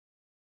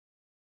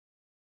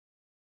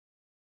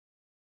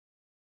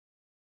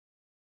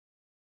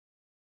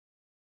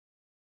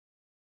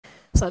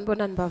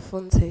Sanibonani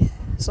bafundi.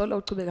 Solo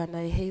uqhubeka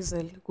naye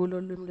Hazel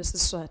kulo lwimi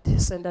lwesiswati.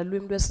 Senda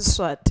lwimi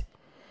lwesiswati.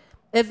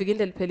 Evikini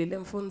leliphelile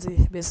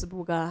mfundi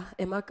besibuka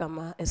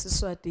emagama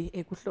esiswati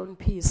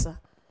ekuhloniphisa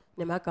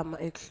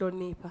nemagama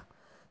ekuhlonipha.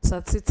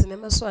 Sathi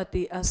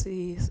nemaswati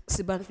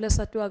sibandlule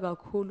sathiwa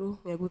kakhulu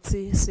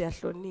ngekuthi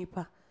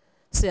siyahlonipha.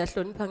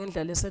 Siyahlonipha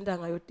ngendlela esenda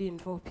ngayo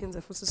tintfo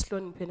phindze futhi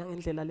sihloniphe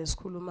ngendlela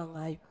lesikhuluma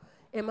ngayo.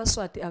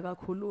 Emaswati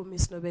akakhulumi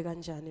sinobe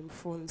kanjani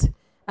mfundi.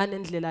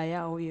 Anendlela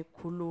yawo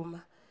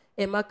yekukhuluma.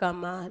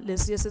 Emagama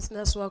lesiye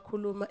sithina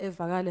siwakhuluma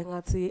evakale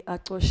ngathi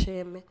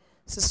acosheme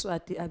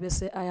siSwati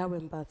abese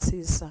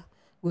ayawembathisa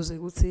kuze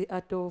ukuthi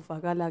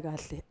atovakala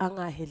kahle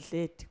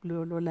angahedleti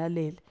kulo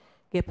lalele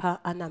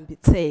kepha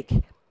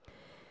anambitheke.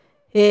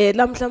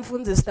 Lamhla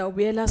mfundi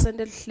sitawubuyela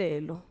sende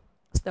Luhlelo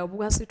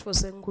sitawubuka sitho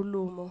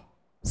senkulumo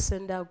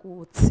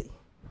Sentakutsi.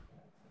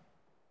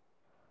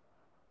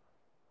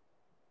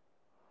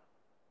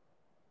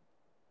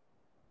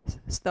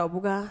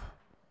 Sitawubuka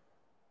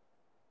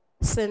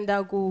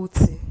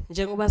Sentakutsi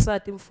njengoba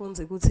sathi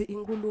mfundzi ukuthi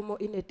inkulumo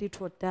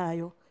inetitho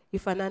tayo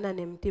ifanana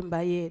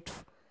nemtimba yethu.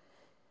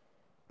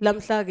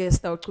 Lamhla ke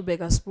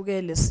sitawuchubeka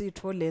sibukele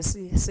sitho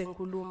lesi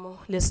senkulumo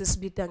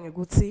lesisibita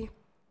ngekuthi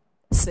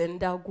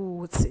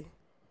Sentakutsi.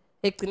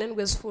 Ekugcineni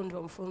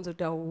kwesifundo mfundzi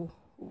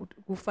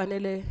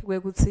kufanele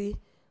kwekuthi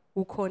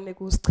ukhone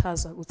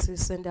kusichaza ukuthi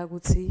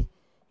Sentakutsi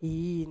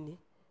yini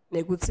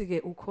nekuthi ke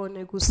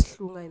ukhone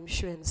kusihlunga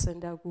emshweni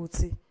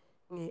Sentakutsi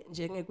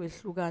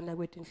njengekwehlukana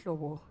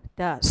kwetinhlobo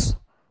taso.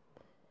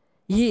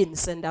 Yini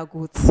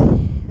Sentakutsi?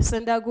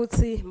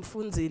 Sentakutsi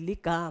mfundzi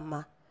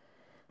ligama.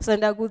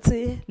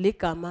 Sentakutsi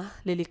ligama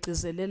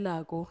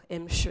leligcizelelako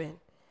emshweni.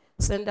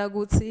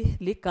 Sentakutsi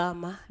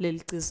ligama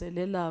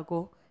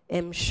leligcizelelako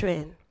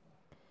emshweni.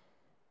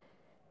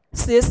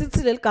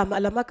 Sithi leligama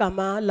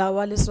lamagama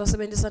lawa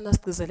lesiwasebenzisa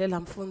nasigcizelela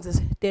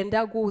mfundzi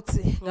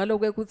Sentakutsi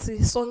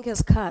ngalokwekuthi sonke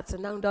isikhathi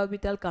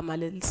nangidawubita ligama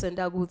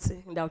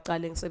leSentakutsi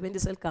ngidawuqale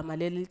ngisebenzise ligama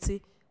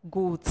lelithi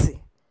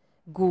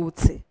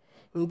kutsi.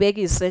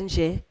 Ngibekise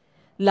nje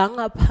la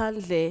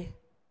ngaphandle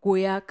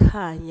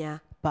kuyakhanya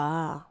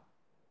ba.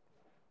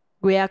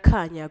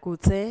 Kuyakhanya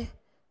kutse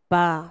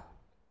ba.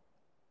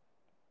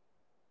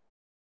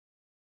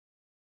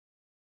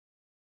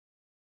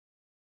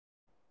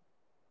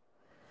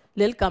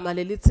 Leligama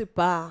lelithi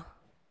ba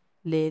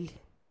leli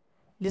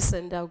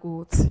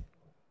liSentakutsi.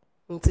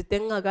 Ngitsite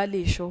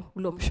ngingakalisho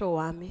kulomsho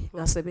wami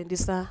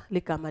ngasebenzisa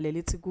ligama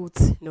lelithi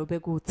kutsi nobe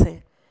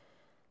kuthe.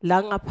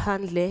 La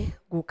ngaphandle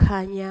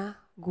kukhanya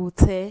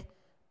kuthe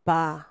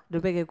ba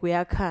nobe ke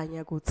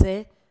kuyakhanya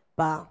kuthe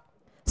ba.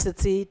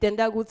 Sithi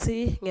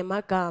Sentakutsi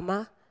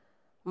ngemagama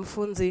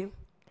mfundzi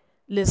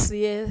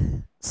lesiye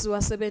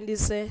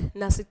siwasebenzise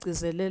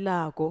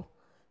nasigcizelelako.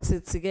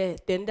 Sithi ke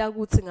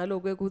Sentakutsi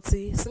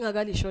ngalokwekuthi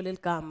singakalisho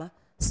leligama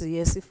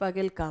siye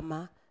sifake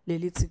ligama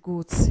lelithi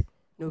kutsi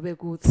nobe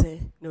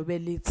kuthe nobe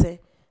lithe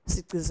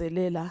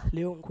sigcizelela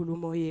leyo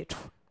nkulumo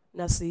yethu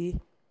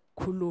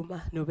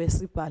nasikhuluma nobe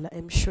sibhala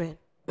emshweni.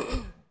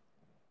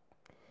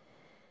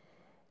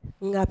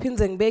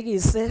 Ngaphindze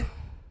ngibekise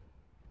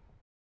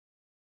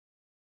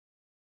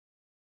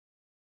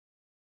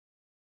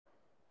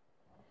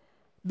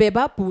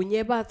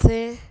bebabhunye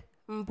bathe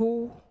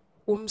mbu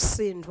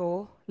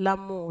umsindvo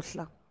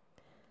lamuhla.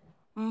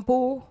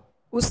 Mbu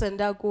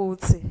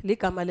uSentakutsi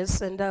ligama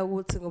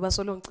leSentakutsi ngoba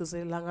solo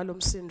ngicizelela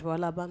ngalomsindvo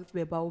walabantu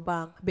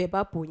bebawubanga.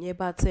 Bebabhunye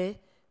bathe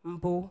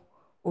mbu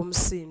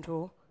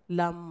umsindvo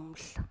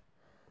lamuhla.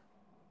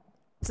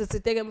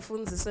 Sitsiteke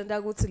mfundzi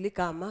Sentakutsi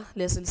ligama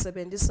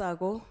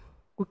lesilisebenzisako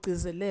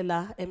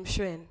kugcizelela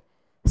emshweni.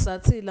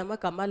 Sathi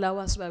lamagama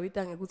lawa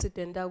siwabita ngekuthi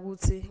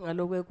Sentakutsi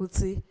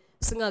ngalokwekuthi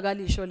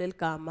singakalisho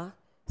leligama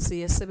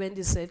siye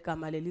sebenzise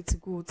igama lelithi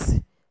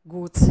kutsi.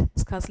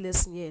 Sikhathi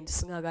lesinyenti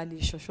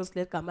singakalisho shothi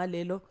leligama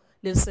lelo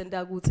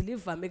leSentakutsi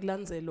livame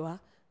kulandzelwa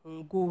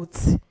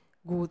ngikutsi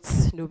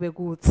nobe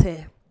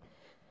kuthe.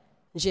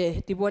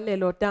 Nje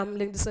tibonelo tami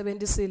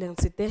lengisebenzisile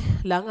ngitsite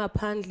la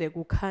ngaphandle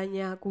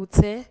kukhanya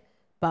kuthe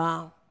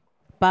ba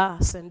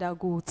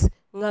Sentakutsi.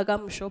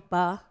 Ngakamsho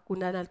ba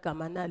kunana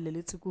ligama nali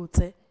lelithi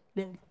kuthe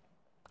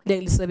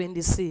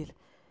lengilisebenzisile.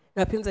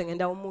 Ngaphindze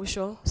ngenda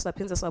umusho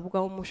saphindze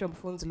sabuka umusho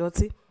mfundzi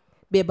lothi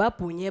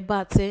bebabhunye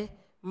bathe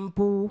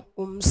mbu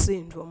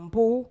umsindvo.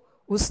 Mbu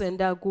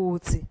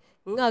uSentakutsi.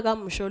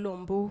 Ngakamsho lo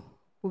mbu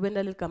kube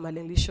naligama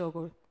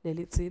lengilishoko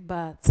lelithi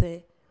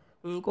bathe.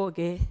 Ngiko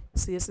ke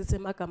siye sithi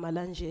emagama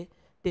lanje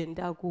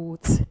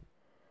Sentakutsi.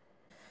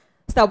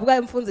 Sitawubuka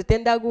imfundzi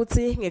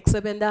Sentakutsi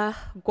ngekusebenta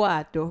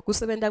kwato.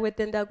 Kusebenta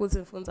kweSentakutsi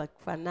mfundzi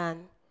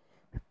akufanani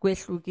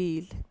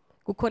kwehlukile.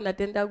 Kukhona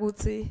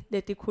Sentakutsi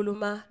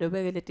letikhuluma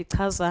nobe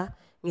letichaza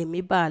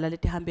ngemibala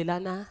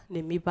letihambelana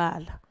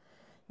nemibala.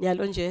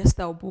 Nyalo nje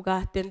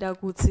sitawubuka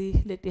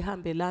Sentakutsi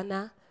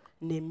letihambelana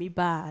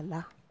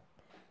nemibala.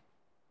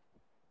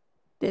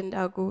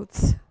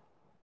 Sentakutsi.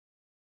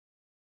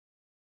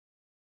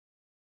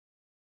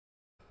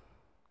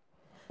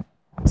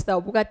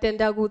 Sitawubuka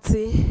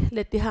Sentakutsi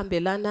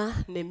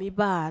letihambelana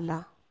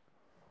nemibala.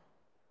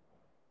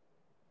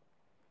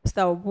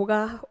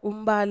 Sitawubuka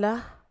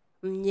umbala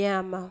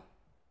mnyama.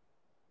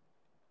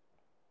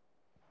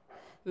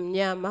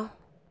 Mnyama.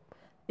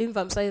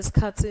 Imvamisa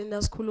yesikhathi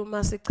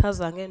nasikhuluma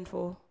sichaza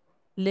ngento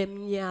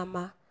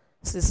lemnyama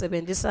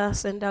sisebenzisa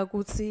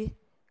sentakutsi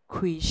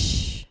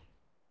khwish.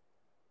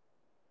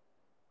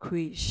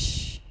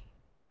 Khwish.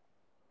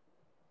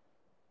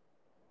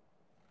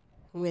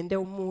 Ngwente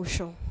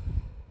umusho.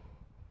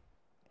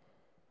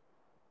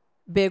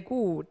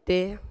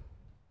 Bekude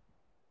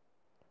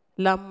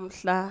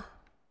lamhla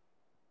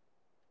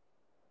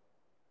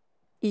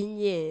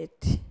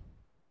inyeti.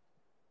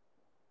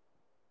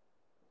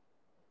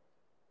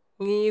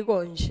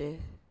 Ngiko nje.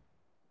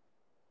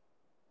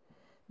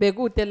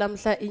 Bekude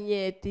lamhla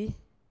inyeti.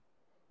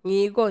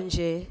 Ngiko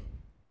nje.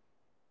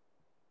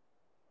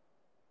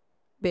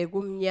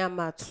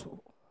 Bekumnyama thu.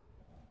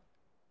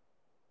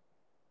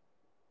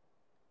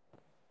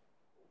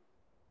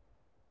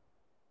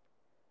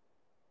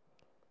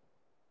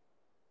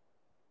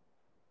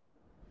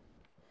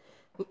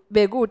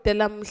 Bekude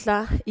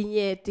lamhla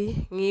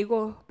inyeti.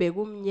 Ngiko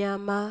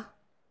bekumnyama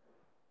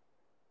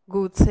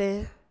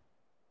kuthe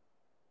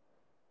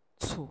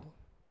thu.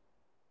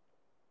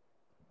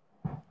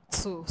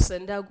 Thu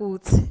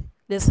sentakutsi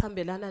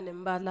lesihambelana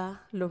nembala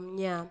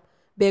lomnyama.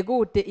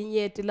 Bekude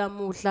inyeti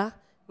lamuhla.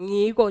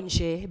 Ngiko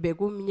nje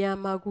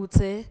bekumnyama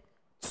kuthe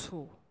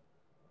thu.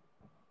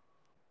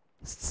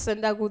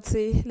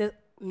 Sentakutsi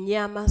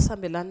mnyama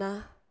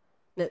sihambelana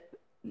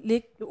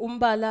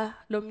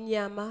umbala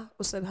lomnyama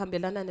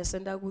usehambelana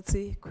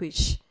nesentakutsi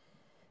khwish.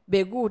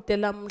 Bekude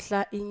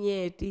lamhla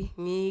inyeti.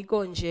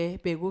 Ngiko nje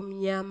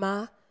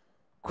bekumnyama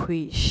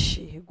khwish.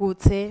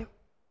 Kuthe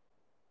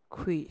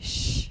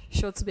khwish.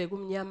 Shothi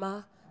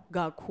bekumnyama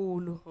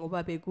kakhulu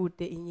ngoba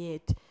bekude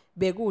inyeti.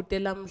 Bekude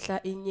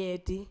lamhla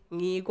inyeti.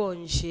 Ngiko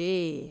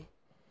nje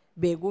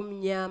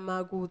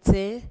bekumnyama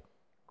kuthe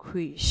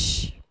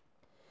khwish.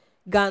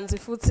 Kanti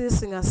futhi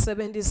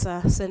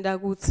singasebenzisa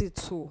sentakutsi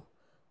thu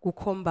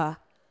kukhomba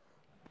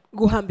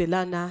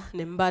kuhambelana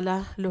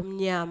nembala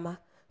lomnyama.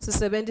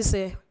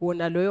 Sisebenzise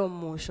wona loyo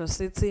musho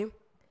sithi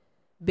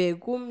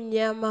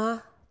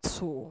bekumnyama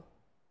thu.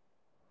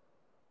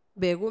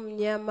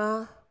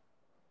 Bekumnyama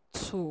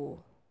thu.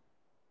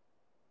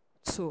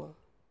 Thu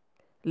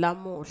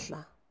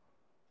lamuhla.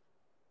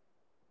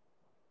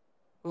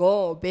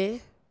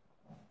 Ngobe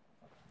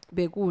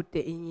bekude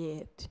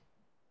inyeti.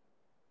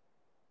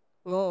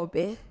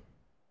 Ngobe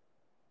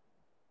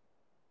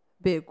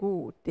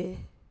bekude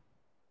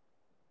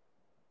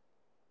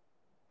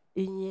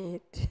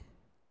inyeti.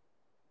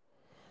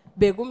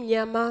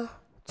 Bekumnyama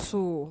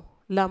thu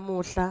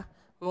lamuhla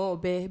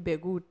ngobe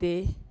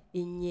bekude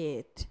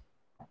inyeti.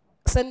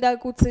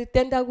 Sentakutsi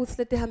tentakutsi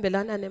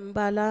letihambelana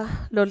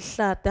nembala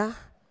loluhlata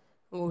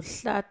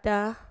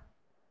nguhlata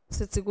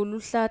sithi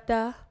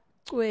kuluhlata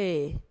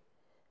cwe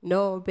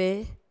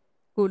nobe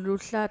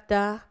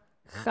kuluhlata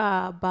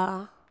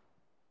khaba.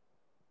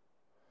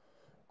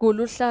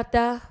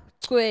 Kuluhlata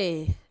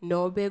cwe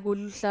nobe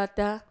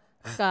kuluhlata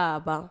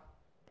khaba.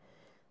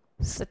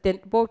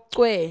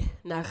 Bocwe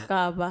na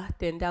khaba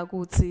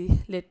tentakutsi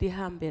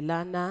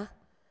letihambelana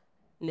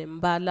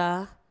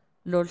nembala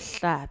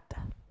loluhlata.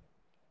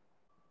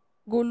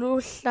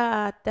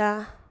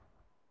 Kuluhlata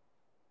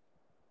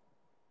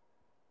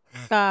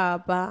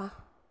khaba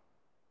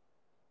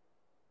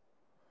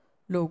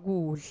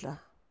lokudla.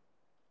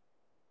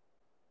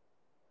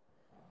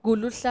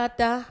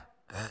 Kuluhlata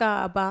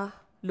khaba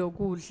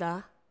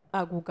lokudla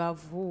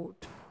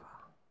akukavuthwa.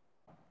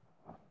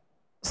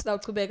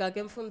 Sitawuchubeka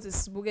ke mfundisi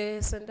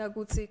sibuke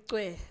sentakutsi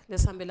cwe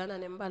lesihambelana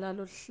nembala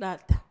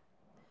loluhlata.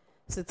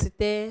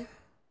 Sithite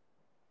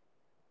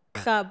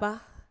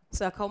khaba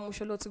sakha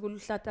umusho lothi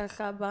kuluhlata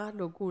khaba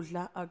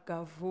lokudla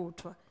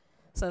akukavuthwa.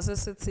 Sase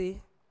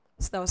sithi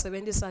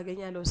sitawusebenzisa ke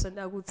nyalo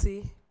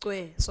sentakutsi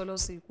cwe solo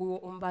sikuwo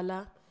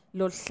umbala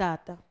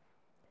loluhlata.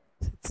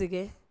 Sithi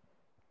ke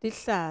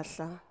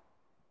tihlahla.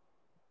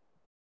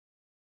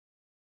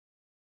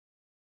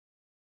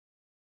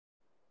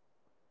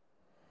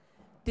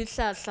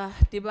 Tihlahla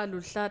tiba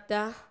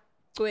luhlata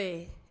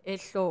cwe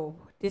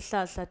ehlobo.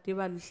 Tihlahla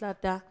tiba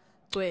luhlata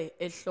cwe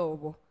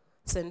ehlobo.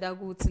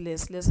 Sentakutsi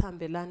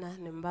lesihambelana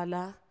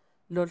nembala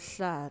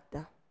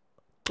loluhlata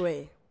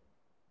cwe.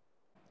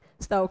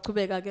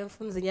 Sitawuchubeka ke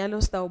mfundzi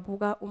nyalo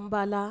sitawubuka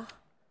umbala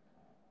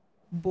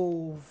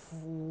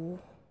bovu.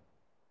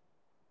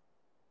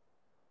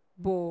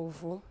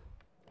 Bovu.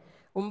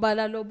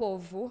 Umbala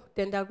lobovu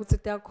tentakutsi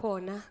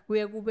takhona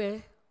kuye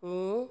kube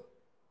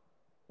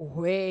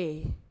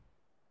hwe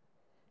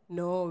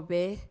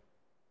nobe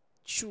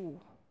chu.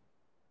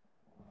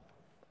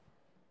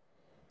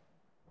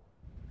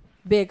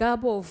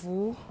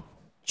 Bekabovu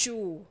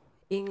chu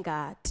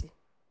ingati.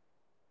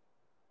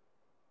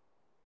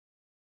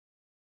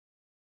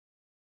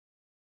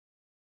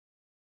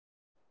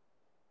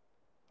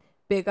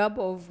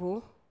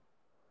 Bekabovu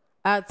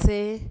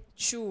athe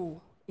chu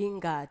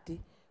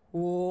ingati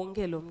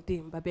wonke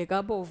lomtimba.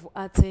 Bekabovu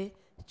athe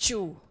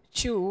chu.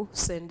 Chu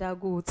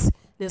sentakutsi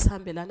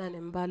lesihambelana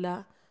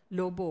nembala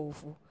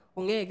lobovu.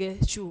 Ungeke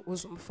chu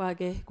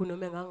uzumfake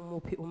kunoma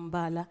ngangimuphi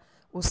umbala.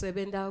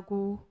 Usebenta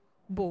ku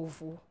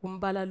bovu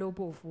umbala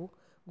lobovu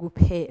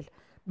kuphela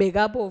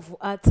bekabovu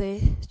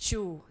athe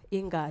chu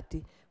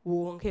ingadi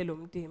wonke lo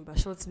mtimba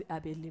shothi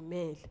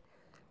abelimele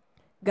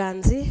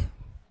kanti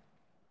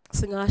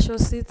singasho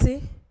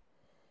sithi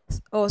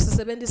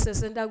sisebenzise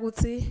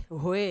Sentakutsi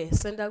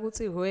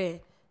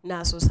hwe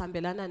naso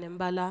sihambelana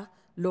nembala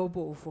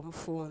lobovu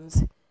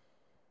umfundzi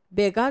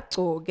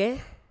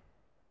bekagcoke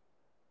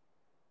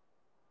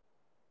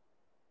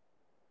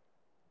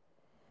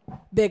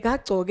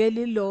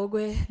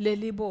lilokwe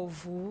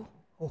lelibovu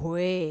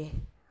hwe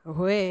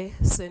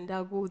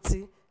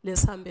Sentakutsi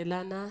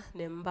lesihambelana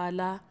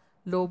nembala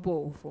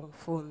lobovu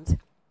mfundzi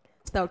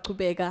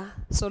sitawuchubeka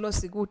solo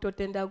sikuto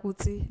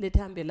Tentakutsi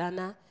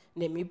letihambelana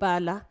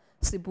nemibala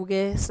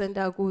sibuke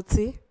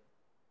Sentakutsi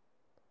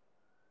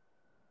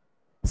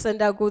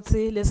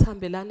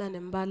lesihambelana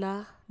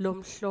nembala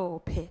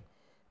lomhlophe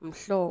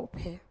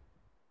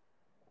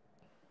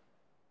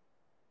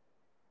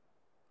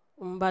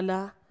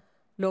umbala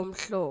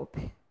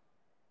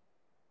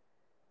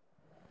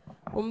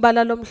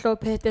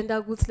lomhlophe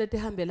Tentakutsi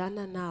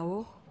letihambelana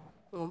nawo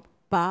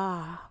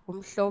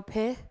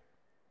umhlophe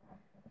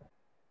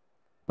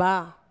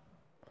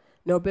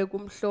nobe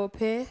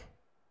kumhlophe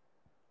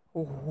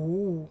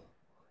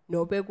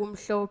nobe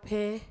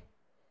kumhlophe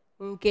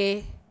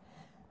nke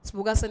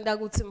sibuka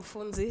Sentakutsi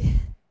mfundzi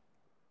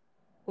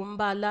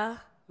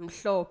umbala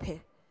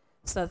mhlophe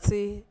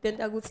sathi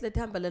Tentakutsi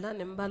letihambelana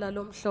nembala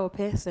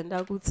lomhlophe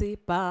Sentakutsi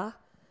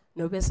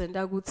nobe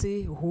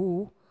Sentakutsi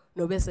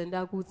nobe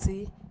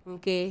Sentakutsi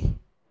nke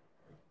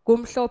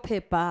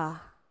kumhlophe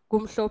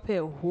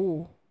kumhlophe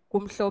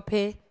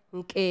kumhlophe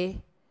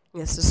nke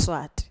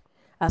ngesiSwati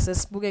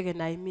asesibukeke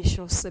na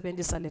imisho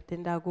sisebenzisa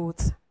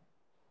leTentakutsi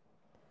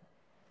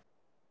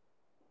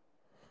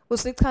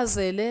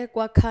usichazele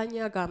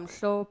kwakhanya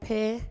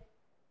kamhlophe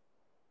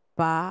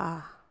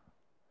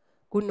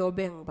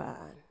kunobe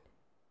ngubani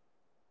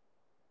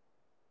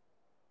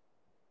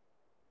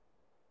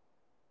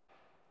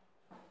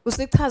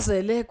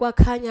usichazele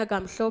kwakhanya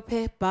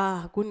kamhlophe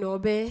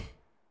kunobe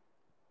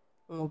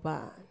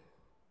ngubani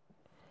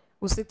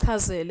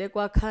usichazele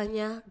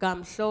kwakhanya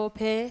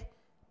kamhlophe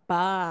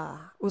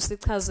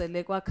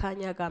usichazele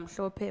kwakhanya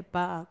kamhlophe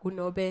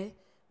kunobe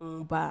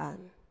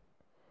ngubani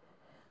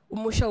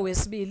umusho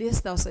wesibili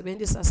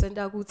sitawusebenzisa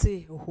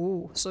Sentakutsi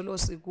solo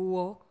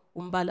sikuwo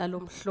umbala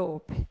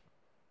lomhlophe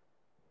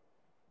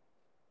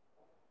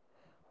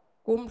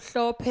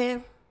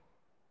kumhlophe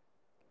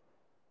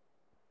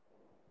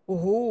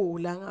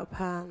la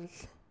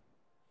ngaphandle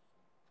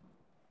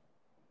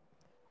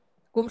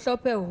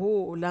kumhlophe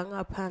la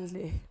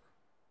ngaphandle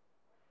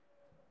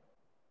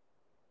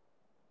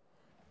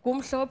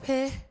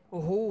kumhlophe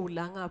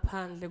la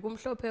ngaphandle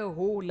kumhlophe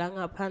la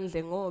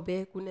ngaphandle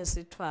ngobe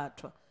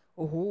kunesithwathwa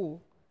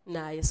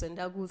naye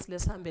Sentakutsi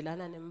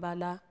lesihambelana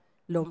nembala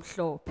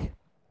lomhlophe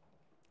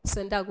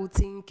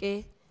Sentakutsi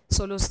nke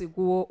solo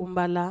sikuwo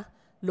umbala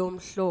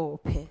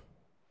lomhlophe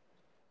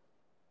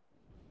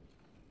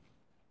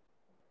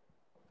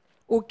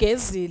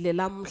ugezile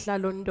lamhla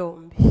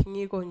lontombi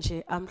ngiko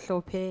nje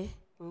amhlophe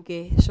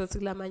nke shothi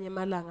kulamanye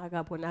amalanga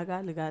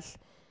akabonakali kahle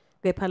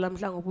kepha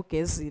lamhla ngoba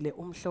ugezile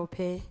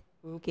umhlophe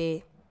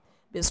nke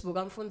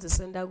besibuka mfundzi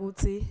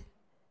Sentakutsi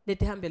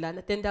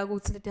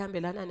Tentakutsi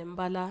letihambelana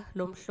nembala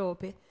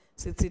lomhlophe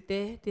sithi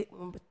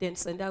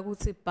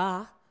Sentakutsi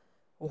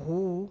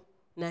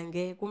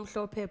nange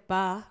kumhlophe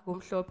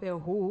kumhlophe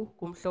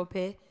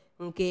kumhlophe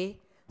nke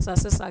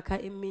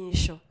sasesakha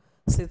imisho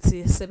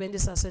sithi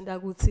sebenzisa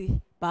Sentakutsi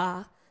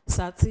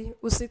sathi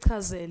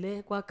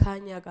usichazele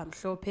kwakhanya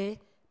kamhlophe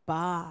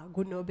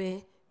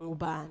kunobe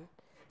ngubani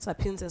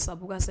saphindze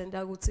sabuka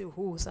Sentakutsi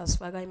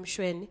sasifaka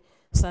imishweni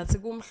sathi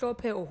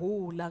kumhlophe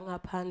la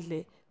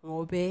ngaphandle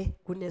ngobe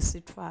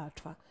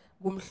kunesithwathwa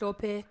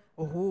kumhlophe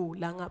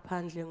la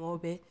ngaphandle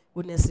ngobe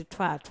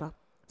kunesithwathwa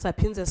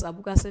saphindze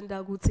sabuka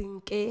Sentakutsi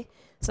nke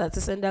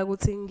sathi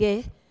Sentakutsi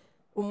nke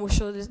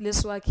umusho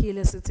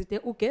leswakhile sithi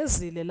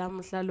ugezile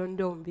lamhla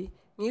lontombi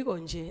ngiko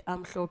nje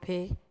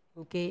amhlophe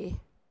nke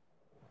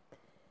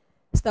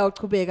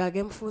sitawuchubeka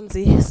ke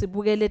mfundzi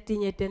sibuke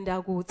letinye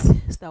Tentakutsi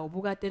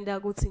sitawubuka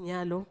Tentakutsi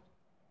nyalo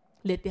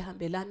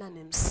letihambelana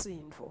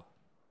nemsindvo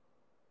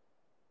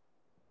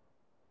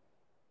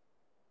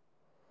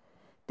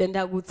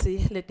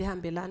Tentakutsi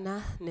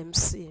letihambelana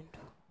nemsindo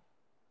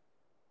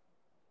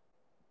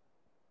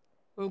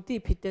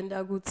ngitiphi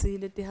Tentakutsi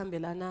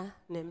letihambelana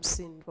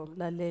nemsindo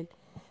mlaleli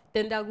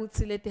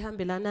Tentakutsi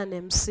letihambelana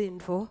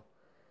nemsindo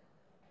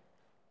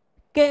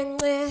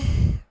kence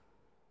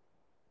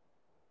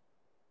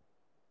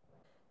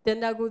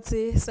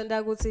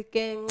Sentakutsi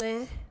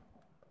kence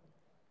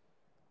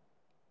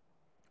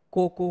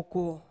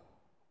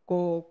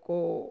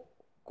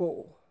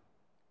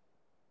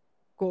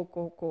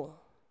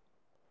go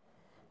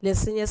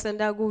lesinye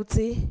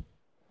Sentakutsi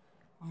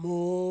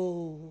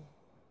mo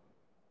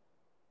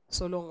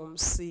solo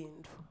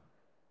ngumsindo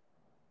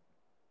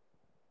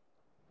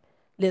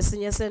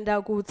lesinye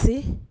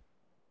Sentakutsi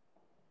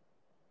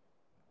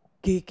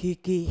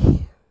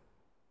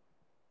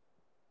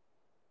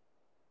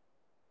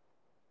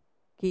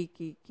gi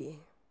gi.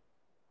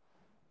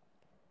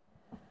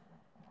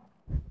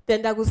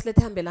 Sentakutsi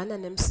letihambelana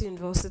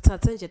nemsindvo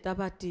sitsatse nje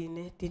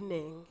tabatine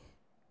dinengi.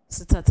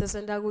 Sitsatse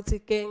sentakutsi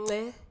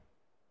kenge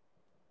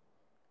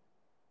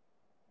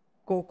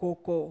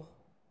go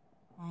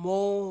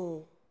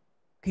mo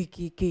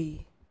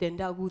gi.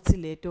 Sentakutsi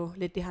leto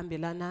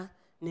letihambelana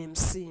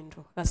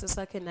nemsindvo. Kase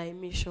sakhe na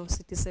imisho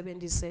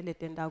sitisebenzise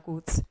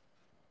letentakutsi.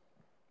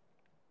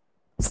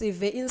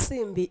 Sive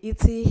insimbi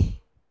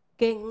ithi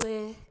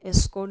kenge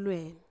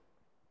esikolweni.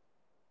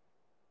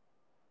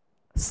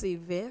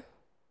 Sive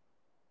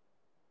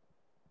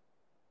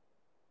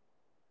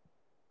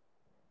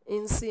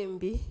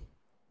insimbi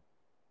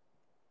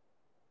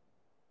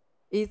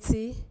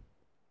ithi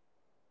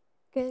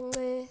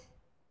kenge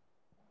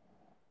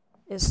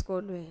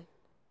esikolweni.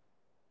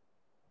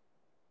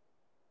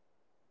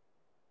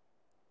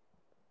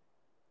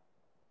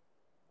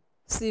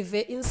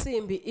 Sive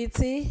insimbi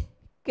ithi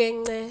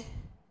kenge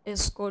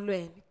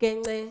esikolweni.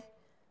 Kenge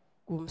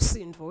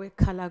kumsindvo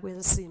wekhala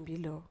kwensimbi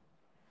lo.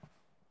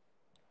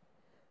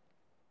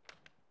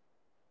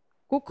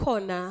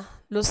 Kukhona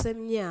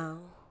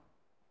losemnyango.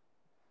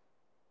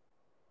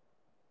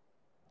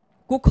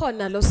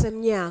 Kukhona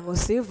losemnyango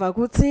siva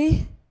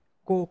kuthi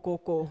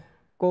go.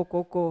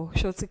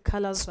 Shothi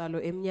khala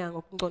zvalo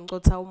emnyango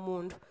kunconcotha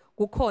umuntu.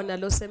 Kukhona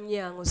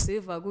losemnyango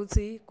siva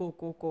kuthi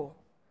go.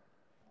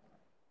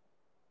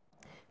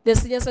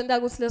 Lesinye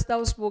sentakutsi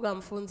lesitawusibuka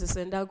mfundzi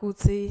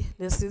sentakutsi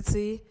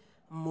lesithi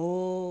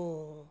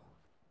mo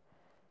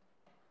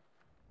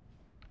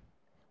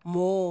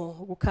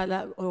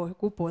kukhala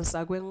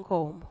kubhosa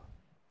kwenkhomo.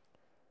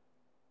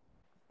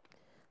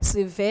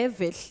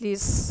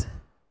 Sivevehlisa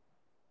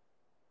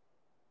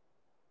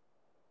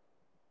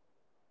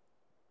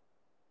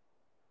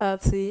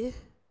athi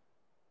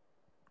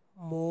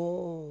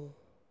mo.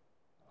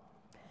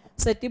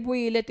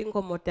 Setibuyile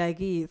tinkhomo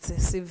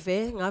takitsi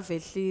sive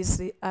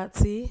ngavehlisi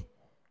athi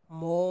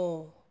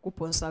mo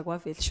kubhonsa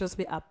kwavehlisi shothi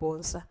be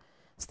abhonsa.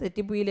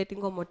 Setibuyile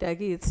tinkhomo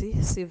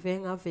takitsi sive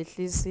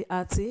ngavehlisi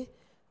athi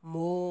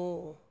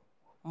mo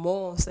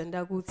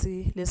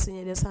sentakutsi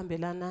lesinye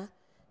lesihambelana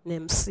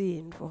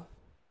nemsindvo.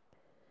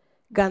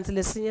 Kanti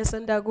lesinye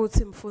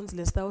sentakutsi mfundzi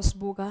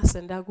lesitawusibuka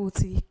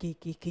sentakutsi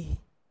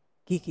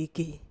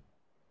gi.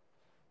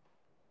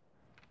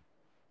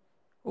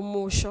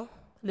 Umusho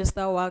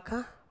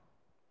lesitawakha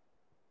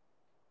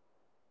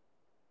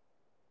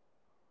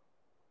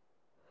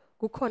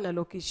kukhona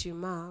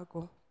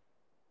lokishimako.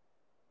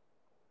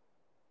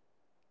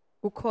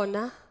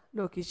 Kukhona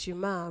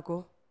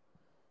lokishimako.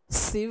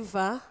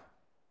 Siva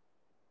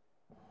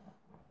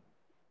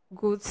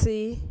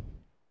kutsi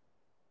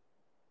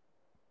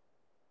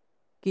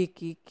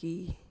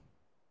gi.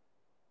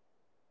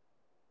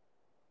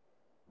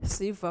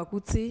 Siva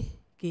kutsi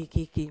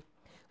gi.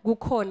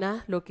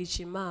 Kukhona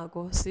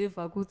lokishimako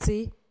siva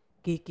kutsi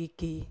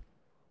gi.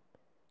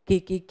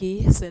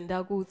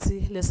 Sentakutsi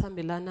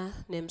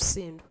lesihambelana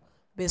nemsindvo.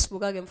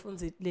 Besibuka ke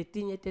mfundzi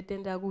letinye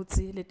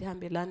tetentakutsi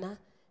letihambelana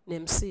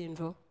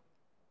nemsindvo.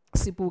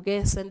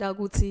 Sibuke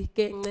sentakutsi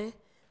kenge,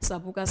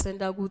 sabuka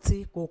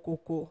sentakutsi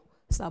go.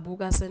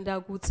 Sabuka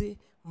sentakutsi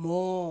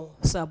mo,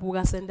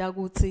 sabuka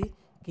sentakutsi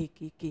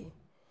gi.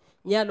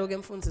 Nyalo ke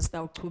mfundzi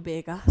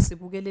sitawuchubeka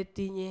sibuke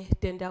letinye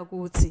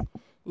tentakutsi.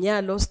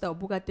 Nyalo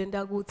sitawubuka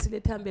tentakutsi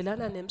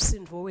letihambelana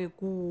nemsindvo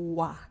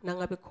wekuwa.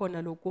 Nangabe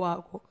khona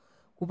lokwako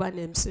kuba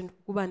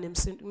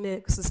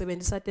nemsindvo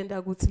sisebenzisa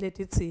tentakutsi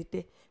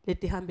letitsite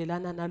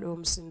letihambelana nalowo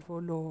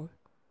msindvo lo.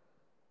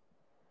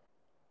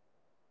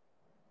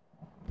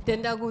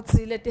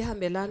 Tentakutsi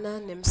letihambelana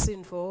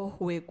nemsindvo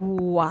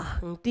wekuwa.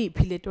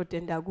 Ngitiphi leto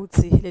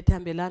tentakutsi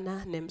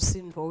letihambelana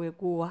nemsindvo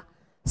wekuwa?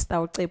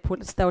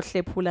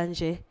 Sitawuhlephula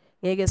nje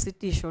ngeke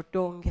sitisho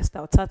tonke.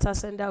 Sitawutsatsa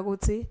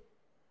sentakutsi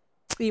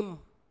cim.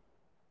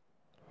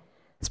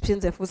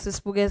 Siphindze futhi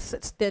sibuke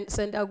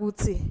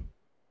sentakutsi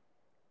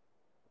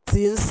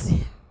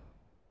dzinsi.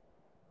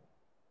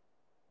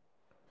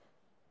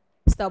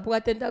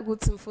 Sitawubuka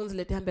tentakutsi mfundzi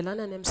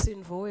letihambelana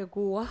nemsindvo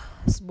wekuwa.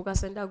 Sibuka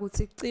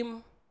sentakutsi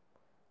cim,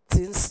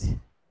 dzinsi,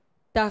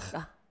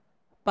 taga,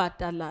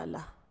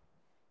 patalala.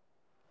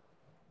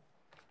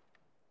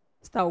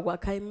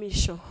 Sitawukwakha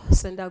imisho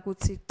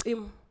sentakutsi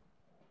cim.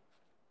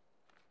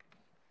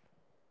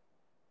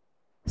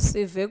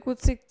 Sive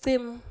kutsi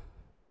cim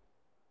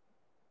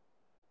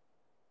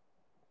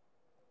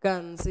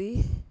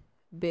kanzi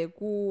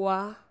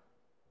bekuwa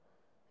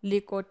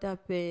likota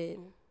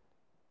pen.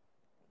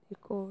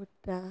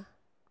 Likota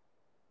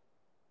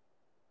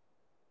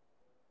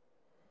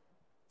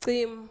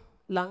cim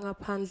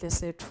langaphandle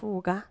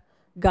setfuka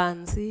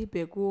kanzi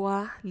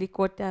bekuwa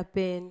likota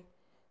pen.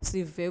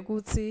 Sive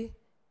kutsi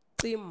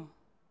cim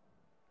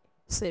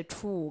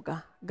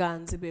setfuka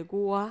kanzi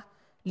bekuwa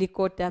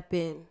likota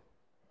pen.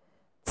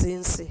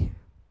 Dzinsi.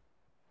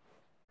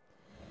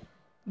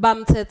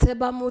 Bamthethe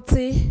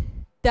bamuthi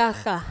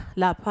taga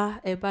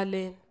lapha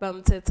ebaleni.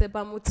 Bamthethe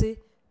bamuthi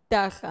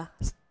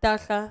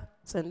taga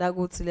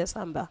sentakutsi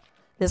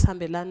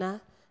lesihambelana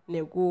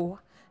nekuwa.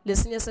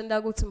 Lesinye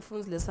Sentakutsi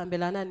mfundzi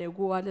lesihambelana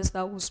nekuwa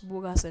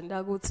lesitawusibuka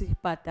Sentakutsi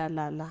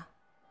patalala.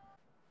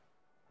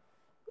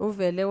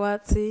 Uvele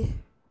wathi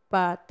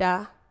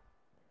patalala,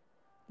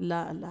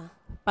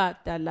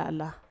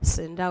 patalala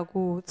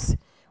Sentakutsi.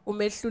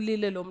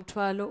 Umehlulile lo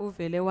mthwalo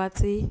uvele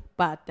wathi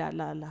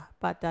patalala,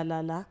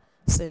 patalala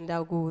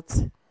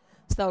Sentakutsi.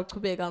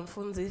 Sitawuchubeka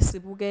mfundzi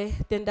sibuke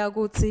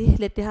tentakutsi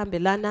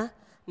letihambelana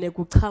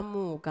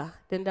nekuchamuka.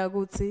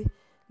 Tentakutsi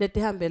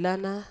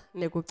letihambelana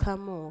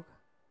nekuchamuka.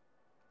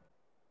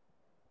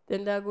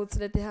 Tentakutsi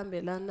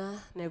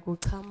letihambelana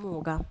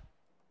nekuchamuka.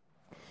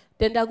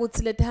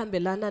 Tentakutsi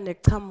letihambelana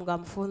nekuchamuka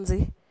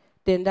mfundzi.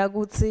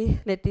 Tentakutsi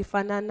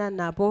letifanana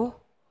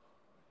nabo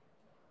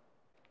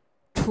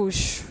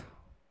thushu,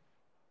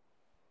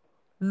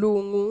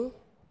 lungu,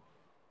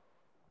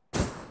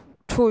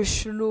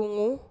 thushu,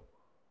 lungu,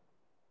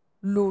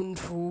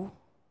 lundvu.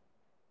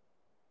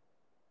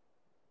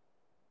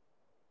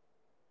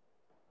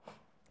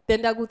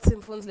 Tentakutsi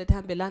mfundzi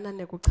letihambelana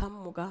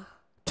nekuchamuka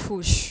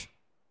thushu.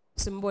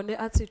 Simbone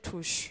athi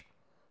thushu,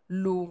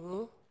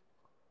 lungu,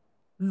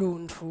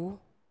 lundvu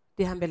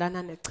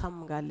tihambelana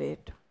nekuchamuka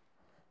leto.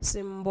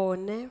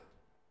 Simbone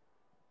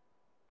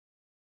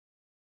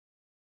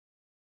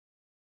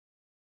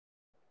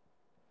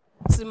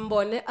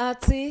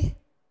athi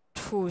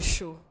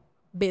thushu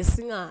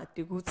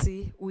besingati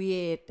kutsi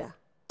uyeta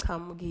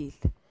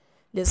chamukile.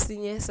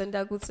 Lesinye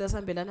Sentakutsi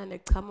lesihambelana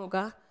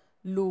nekuchamuka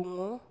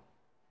lungu.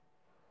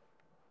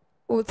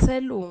 Uthe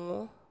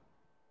lungu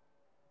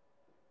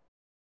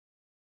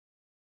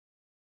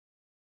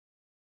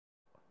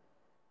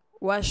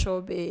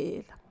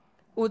washobela.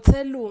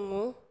 Uthe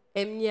lungu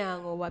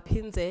emnyango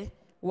waphindze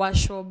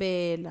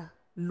washobela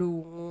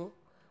lungu.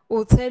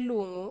 Uthe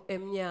lungu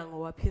emnyango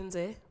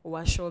waphindze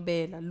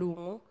washobela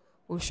lungu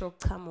usho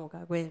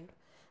kuchamuka kwento.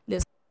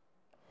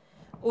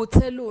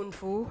 Uthe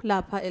lundvu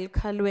lapha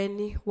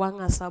elikhalweni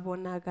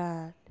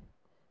wangasabonakali.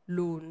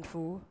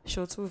 Lundvu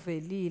shothi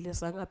uvelile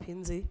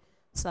sangaphindzi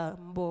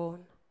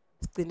sambona.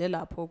 Sigcine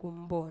lapho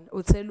kumbona.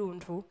 Uthe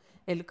lundvu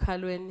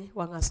elikhalweni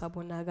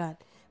wangasabonakali.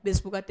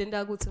 Besibuka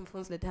tentakutsi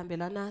mfundzi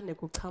letihambelana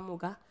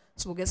nekuchamuka.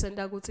 Sibuke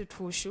Sentakutsi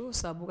thushu,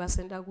 sabuka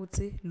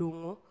Sentakutsi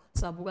lungu,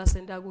 sabuka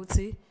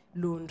Sentakutsi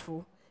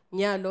lundvu.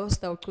 Nyalo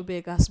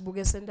sitawuchubeka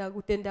sibuke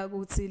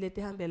tentakutsi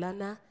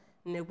letihambelana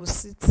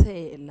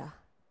nekusitsela.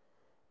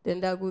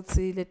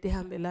 Tentakutsi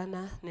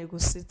letihambelana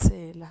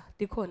nekusitsela.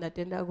 Tikhona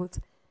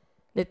tentakutsi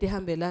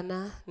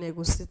letihambelana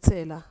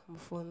nekusitsela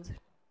mfundzi.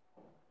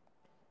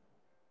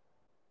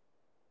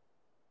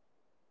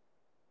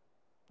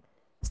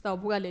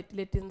 Sitawubuka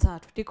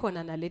letintsatfu.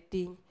 Tikhona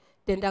naletinye.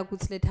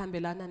 Tentakutsi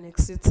letihambelana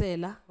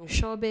nekusitsela.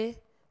 Ngishobe,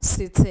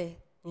 sitse,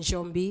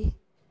 njombi.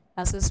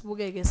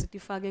 Asesibukeke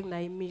sitifake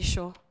kunayo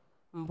imisho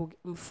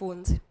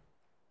mfundzi.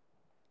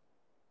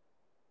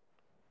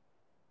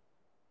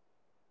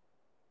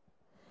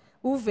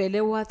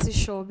 Uvele wathi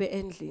shobe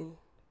endlini.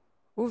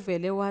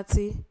 Uvele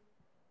wathi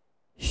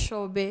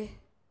shobe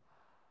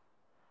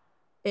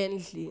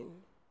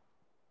endlini.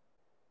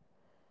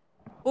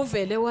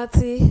 Uvele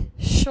wathi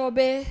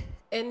shobe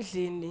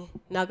endlini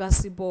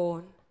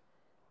nakasibona.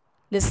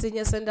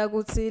 Lesinye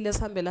Sentakutsi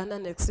lesihambelana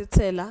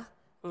nekusitsela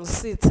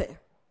ngisithe.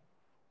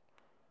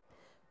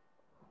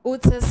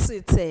 Uthe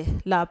sithe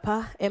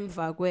lapha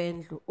emva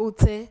kwendlu.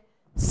 Uthe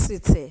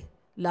sithe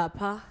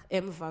lapha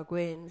emva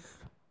kwendlu.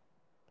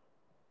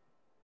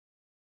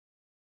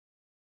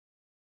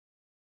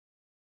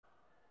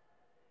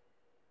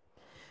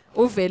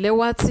 Uvele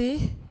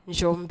wathi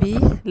njombi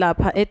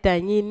lapha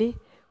edanyini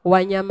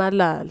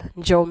wanyamalala.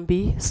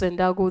 Njombi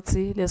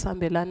Sentakutsi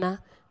lesihambelana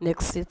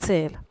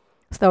nekusitsela.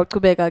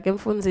 Sitawuchubeka ke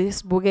mfundzi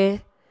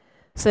sibuke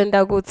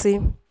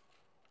Sentakutsi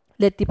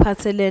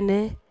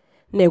letiphatselene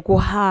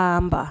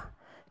nekuhamba.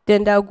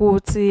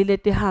 Tentakutsi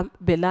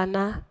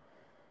letihambelana.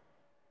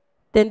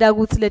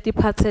 Tentakutsi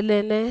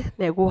letiphatselene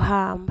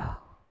nekuhamba.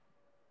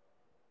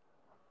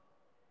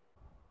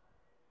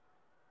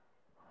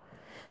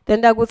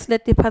 Tentakutsi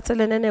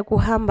letiphatselene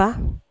nekuhamba.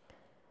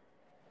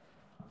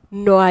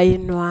 Nwai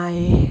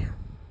nwai.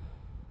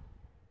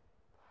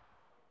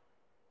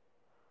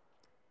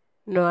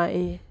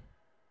 Nwai.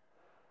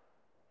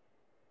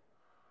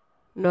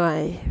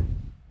 Nwai.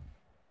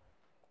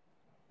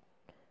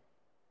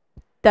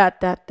 Da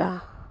da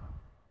da.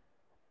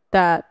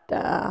 Da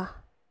da.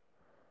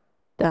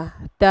 Da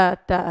da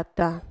da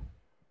da.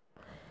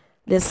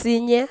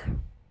 Lesinye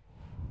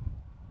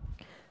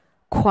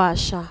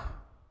khwasha.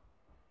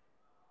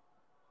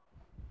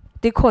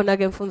 Tikhona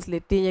ke mfundzi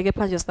letinye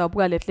kepha nje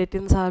sitawubuka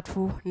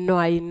letintsatfu.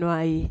 Nwai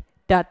nwai,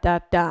 da da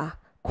da,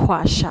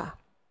 khwasha.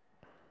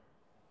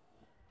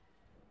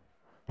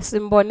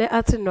 Simbone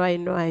athi nwai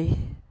nwai.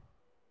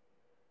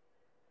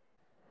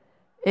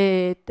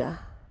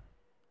 Eta.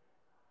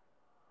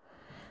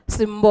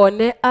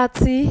 Simbone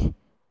athi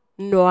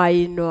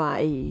nwai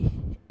nwai.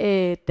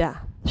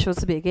 Eta.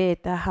 Shothi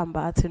beketa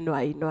hamba athi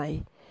nwai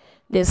nwai.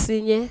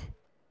 Lesinye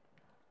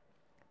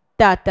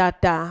da da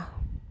da.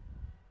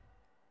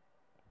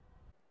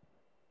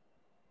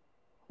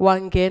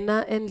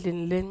 Wangena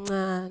endlini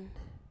lencane.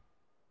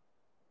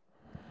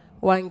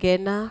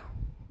 wangena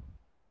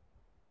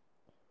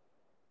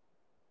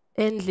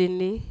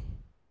endlini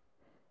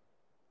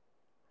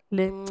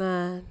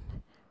lencane.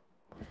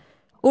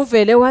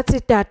 Uvele wathi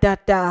da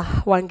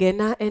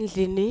wangena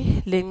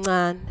endlini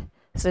lencane.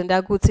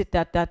 Sentakutsi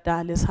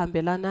da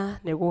lesihambelana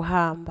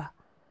nekuhamba.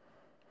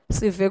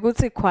 Sive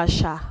kutsi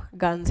khwasha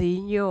kantsi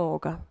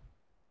inyoka.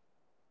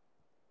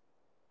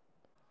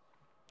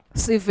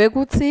 Sive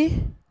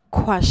kutsi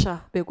khwasha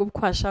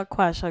bekukhwasha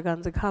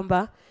kantsi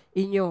kuhamba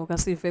inyoka.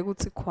 Sive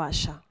kutsi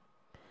khwasha.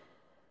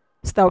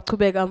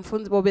 Sitawuchubeka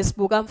mfundzi bobe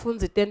sibuka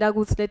mfundzi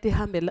tentakutsi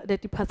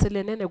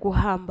letiphatselene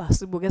nekuhamba.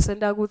 Sibuke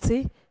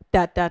sentakutsi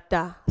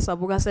da.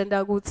 Sabuka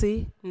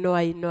sentakutsi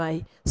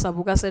nwai.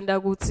 Sabuka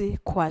sentakutsi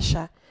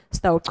khwasha.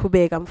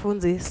 Sitawuchubeka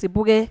mfundzi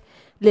sibuke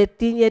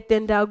letinye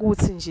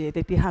tentakutsi nje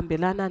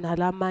letihambelana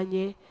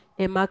nalamanye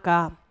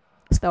emagama.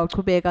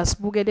 Sitawuchubeka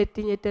sibuke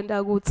letinye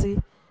tentakutsi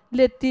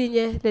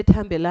letinye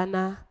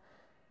letihambelana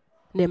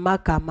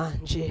nemagama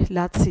nje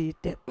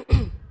latsite.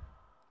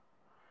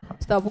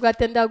 Sitawubuka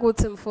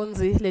tentakutsi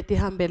mfundzi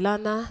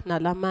letihambelana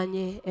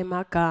nalamanye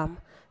emagama.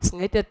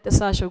 Singete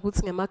sasho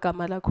kutsi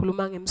ngemagama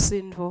lakhuluma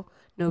ngemsindvo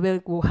nobe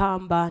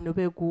kuhamba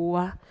nobe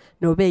kuwa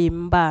nobe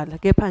imbala.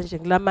 Kepha nje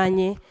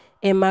ngelamanye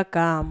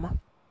emagama.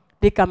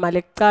 Ligama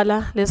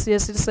lekucala lesiye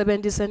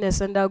silisebentise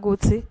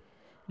nesentakutsi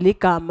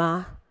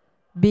ligama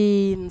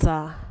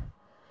bindza.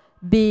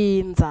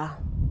 Bindza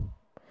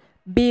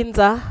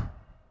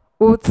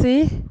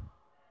uthi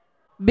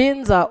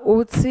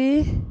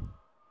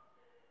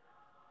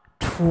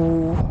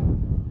thu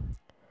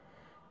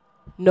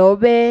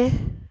nobe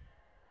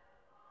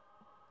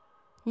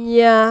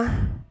nya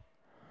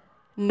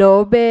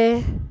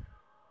nobe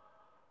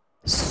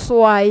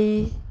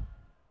swai.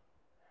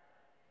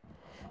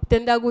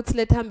 Tentakutsi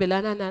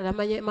letihambelana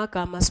nalamanye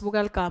emagama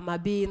sibuka ligama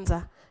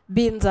bindza.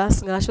 Bindza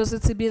singasho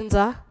sithi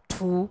bindza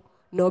thu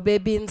nobe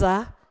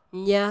bindza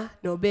nya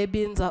nobe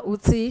bindza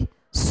uthi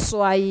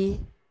swai.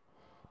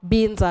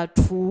 Bindza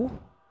thu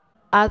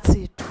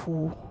athi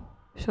thu.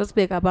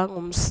 Shosibeka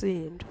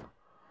bangumsindo.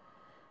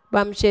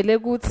 Bamtshele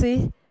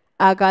kutsi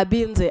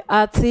akabindze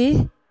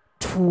athi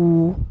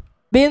thu.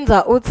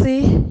 Bindza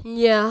uthi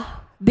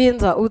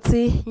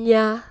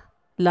nya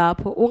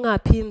lapho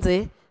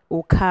ungaphindze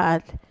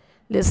ukhale.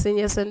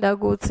 Lesinye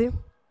sentakutsi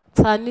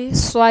tsani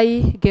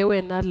swai ke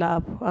wena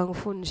lapho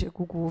angifuni nje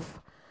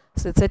kukuva.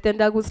 Sithe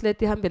tentakutsi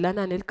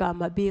letihambelana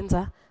neligama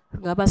bindza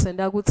ngaba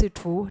sentakutsi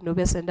thu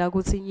nobe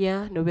sentakutsi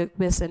nya nobe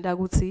kube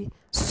sentakutsi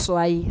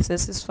swai.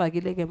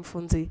 Sesisifakile ke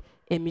mfundzi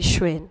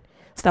emishweni.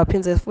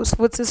 Sitawuphindze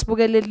futhi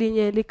sibuke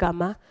lelinye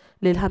ligama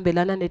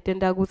lelihambelana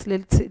netentakutsi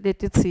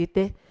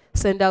letitsite.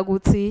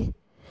 Sentakutsi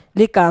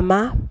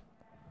ligama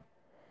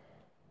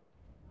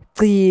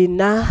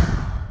gcina.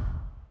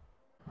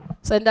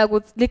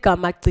 Sentakutsi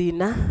ligama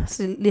gcina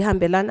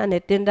lihambelana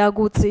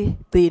netentakutsi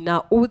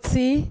gcina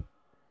uthi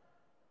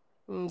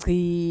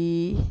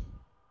ngci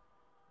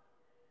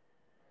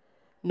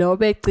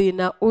nobe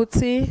gcina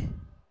uthi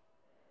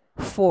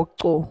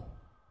foco.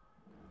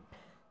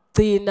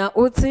 Gcina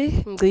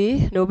uthi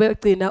ngci nobe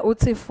gcina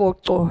uthi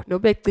foco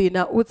nobe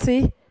gcina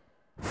uthi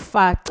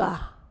faca.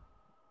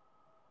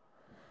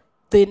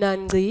 Gcina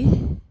ngci,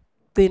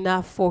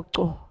 gcina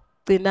foco,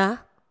 gcina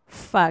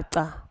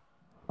faca.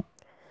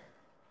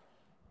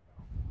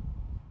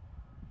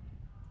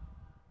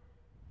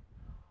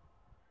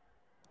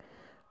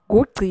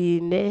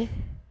 Kugcine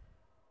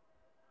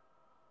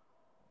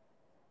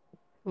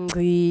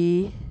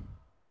ngci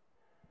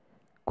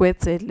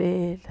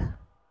kwedzelela.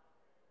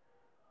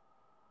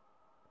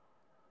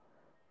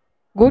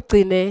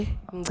 Kugcine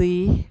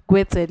ngci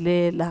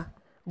kwedzelela.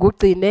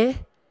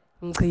 Kugcine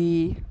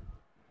ngci.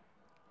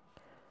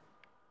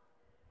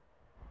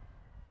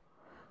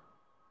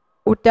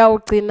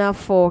 Utawugcina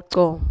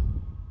foco.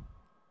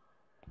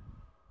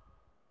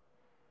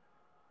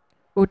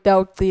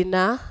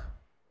 Utawugcina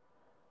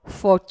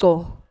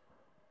foco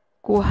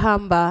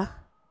kuhamba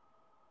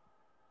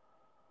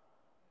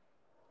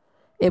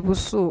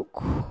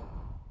ebusuku.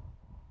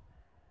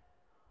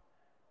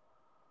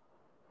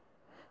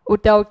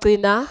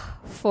 Utawugcina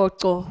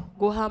foco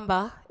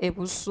kuhamba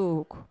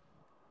ebusuku.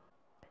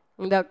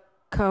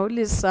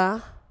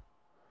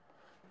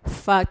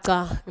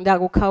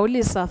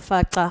 Ndakukhawulisa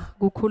faca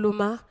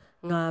kukhuluma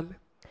ngami.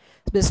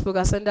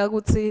 Besibuka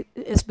sentakutsi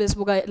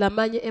besibuka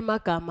lamanye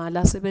emagama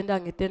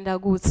lasebenta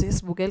ngetentakutsi.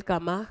 Sibuke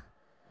ligama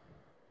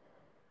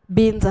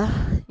bindza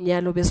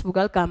nyalo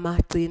besibuka ligama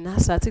gcina.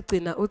 Sathi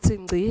gcina uthi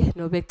ngci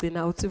nobe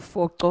gcina uthi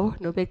foco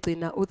nobe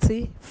gcina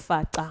uthi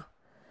faca.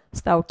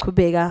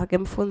 Sitawuchubeka ke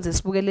mfundzi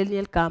sibuke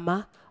lelinye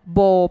ligama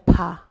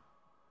bopha.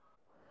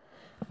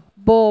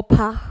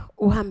 Bopha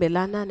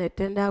uhambelana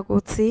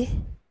netentakutsi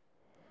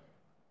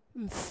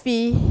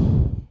mfi.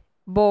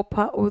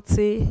 Bopha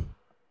uthi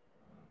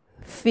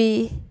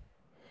fi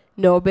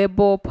nobe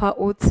bopha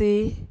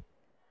uthi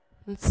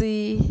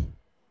nsi.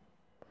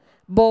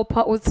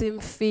 Bopha uthi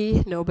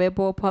mfi nobe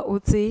bopha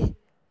uthi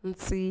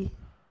nsi.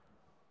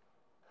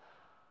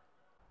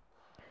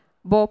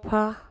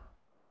 Bopha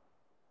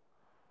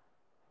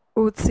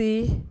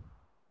uthi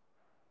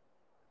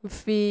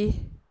mfi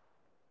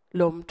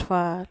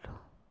lomthwalo.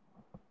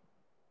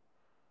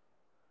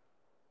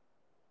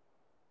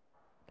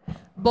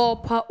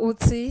 Bopha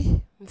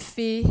uthi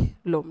mfi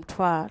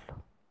lomthwalo.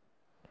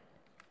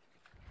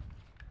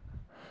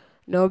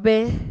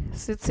 Nobe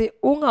sithi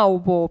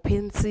ungawubophi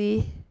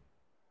nsi.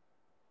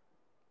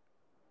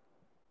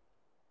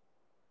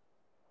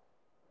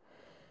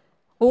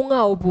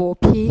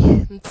 Ungawubophi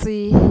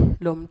nsi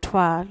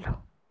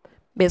lomthwalo.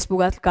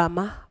 Besibuka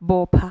igama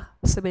bopha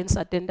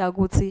sebenzisa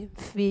tentakutsi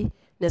mfi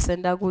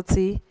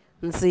nesentakutsi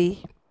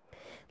nsi.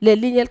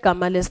 Lelinye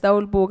igama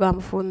lesitawulibuka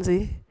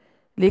mfundzi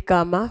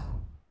ligama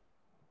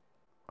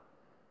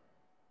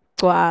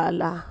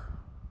gcwala.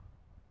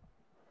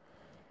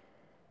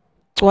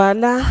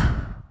 Gcwala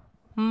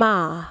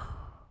ma.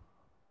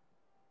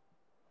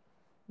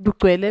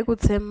 Kugcwele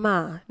kutse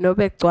ma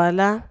nobe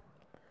gcwala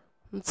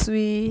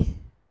nswi.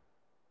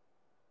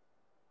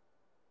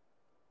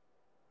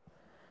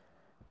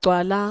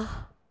 Gcwala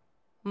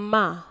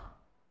ma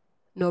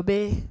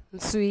nobe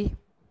nswi.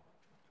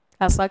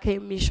 Asakhe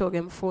imisho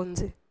ke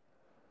mfundzi.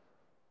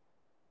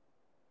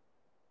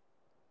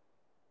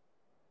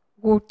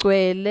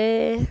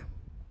 Kugcwele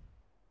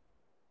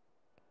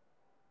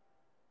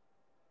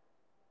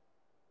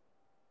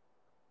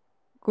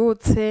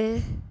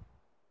kutse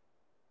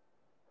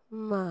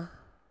ma.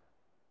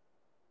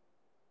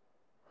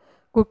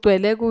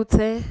 Kugcwele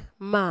kutse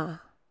ma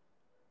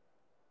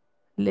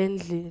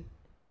lendlini.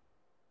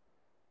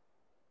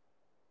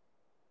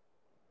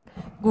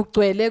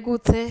 Kugcwele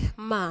kutse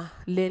ma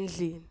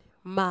lendlini.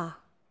 Ma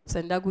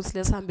sentakutsi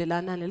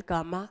lesihambelana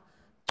neligama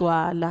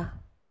gcwala.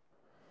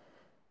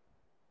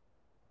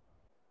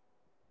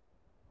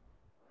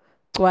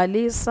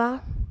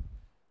 Gcwalisa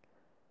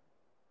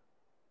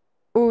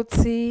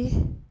uthi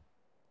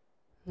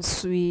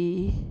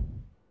nswi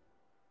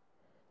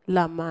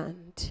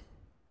lamanti.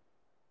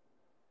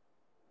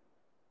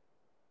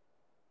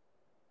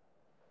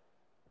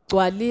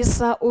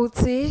 Gcwalisa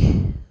uthi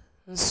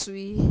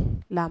nswi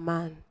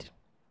lamanti.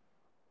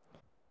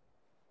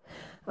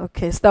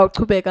 Okay,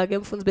 sitawuchubeka ke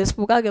mfundzi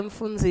besibuka ke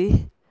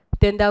mfundzi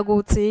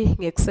tentakutsi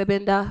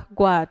ngekusebenta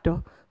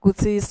kwato.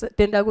 Kutsi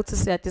tentakutsi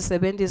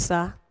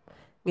siyatisebentisa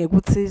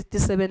ngekutsi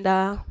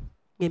tisebenta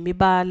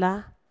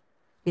ngemibala,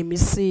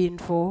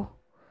 ngemisindvo.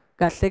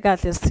 Kahle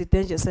kahle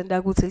sitsite nje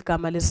sentakutsi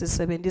ligama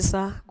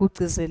lesisebentisa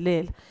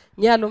kugcizelela.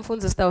 Nyalo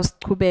mfundzi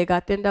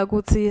sitawuchubeka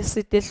tentakutsi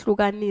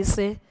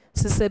sitehlukanise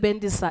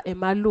sisebentisa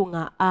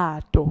emalunga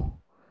ato.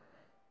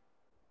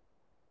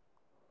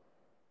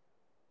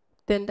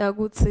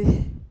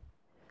 Tentakutsi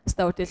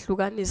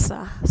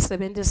sitawutehlukanisa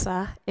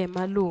sebentisa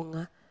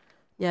emalunga.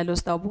 Nyalo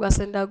sitawubuka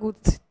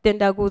sentakutsi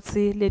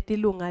tentakutsi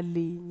letilunga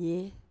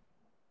linye.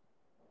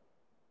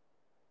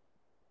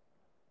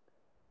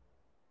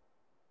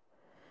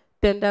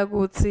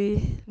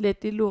 Tentakutsi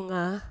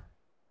letilunga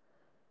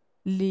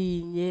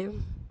linye.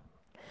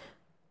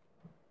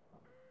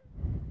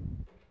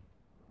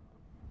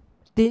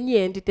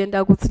 Tinyenti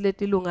tentakutsi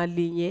letilunga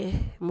linye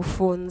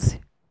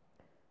mfundzi.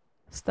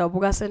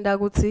 Sitawubuka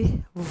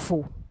sentakutsi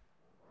vu.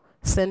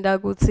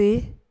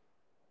 Sentakutsi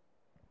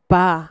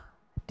ba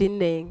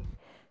tineng.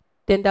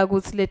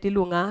 Tentakutsi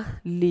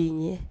letilunga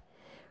linye.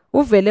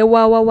 Uvele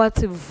wawa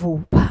wathi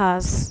vu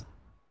phasi.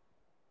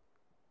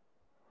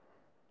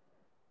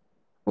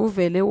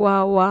 Uvele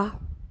wawa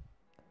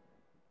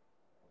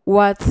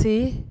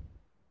wathi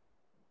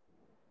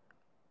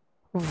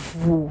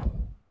vu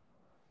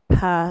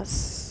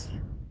phasi.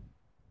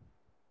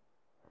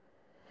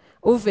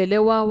 Uvele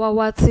wawa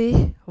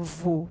wathi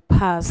vu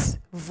phasi.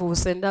 Vu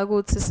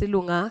sentakutsi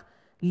silunga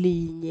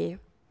linye.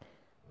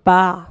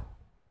 Ba.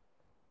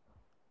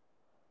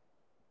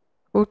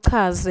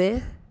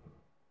 Uchaze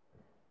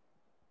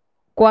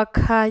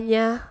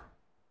kwakhanya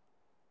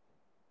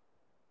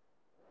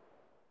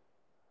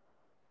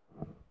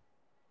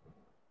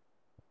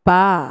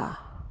ba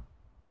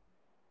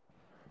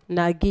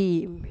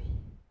nakimi.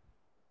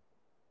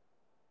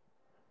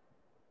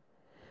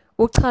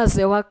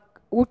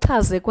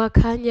 Uchaze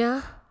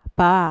kwakhanya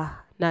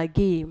ba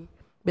nakimi.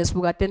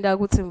 Besibuka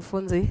tentakutsi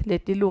mfundzi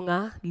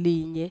letilunga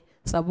linye.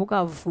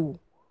 Sabuka vu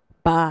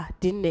ba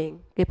tineng.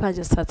 Kepha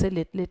nje sithathe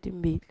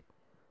letimbili.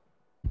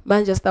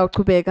 Manje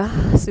sitawuchubeka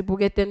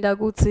sibuke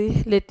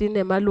tentakutsi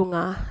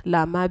letinemalunga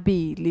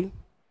lamabili.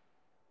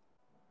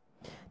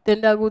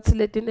 Tentakutsi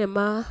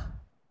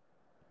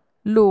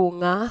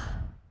letinemalunga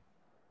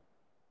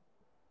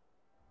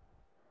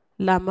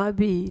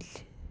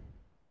lamabili.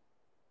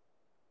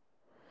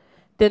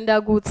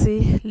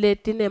 Tentakutsi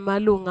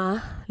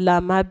letinemalunga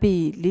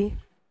lamabili.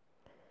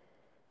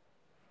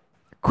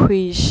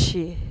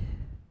 Khwishi.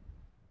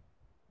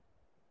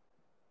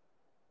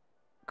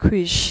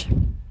 Khwishi.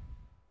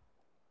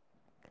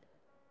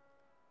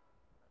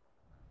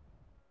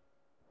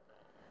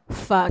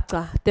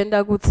 Faca.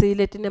 Tentakutsi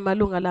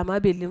letinemalunga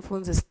lamabili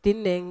mfundzi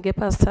sitineng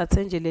kepha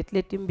sithathe nje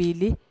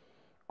letimbili.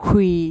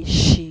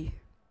 Khwishi.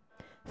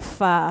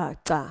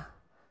 Faca.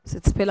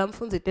 Sithi phela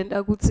mfundzi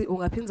tentakutsi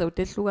ungaphindza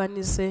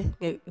utehlukanise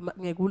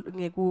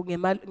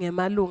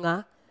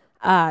ngemalunga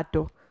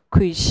ato.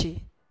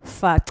 Khwishi.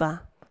 Faca.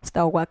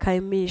 Sitawukwakha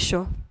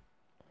imisho.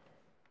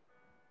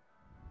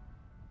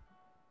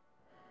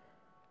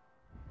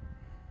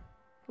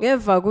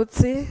 ngeva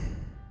ukuthi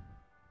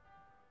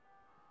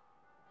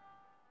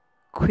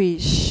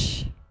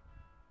khwish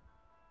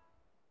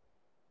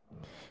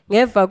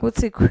ngeva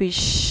ukuthi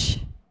khwish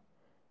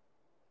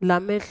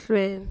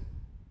lamehlweni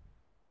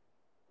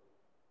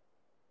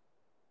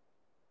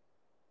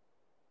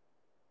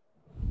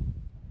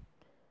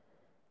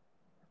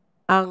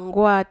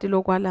angikwati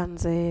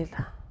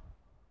lokwalandzela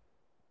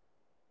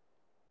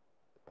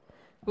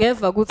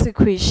ngeva ukuthi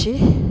khwishi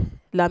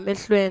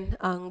lamehlweni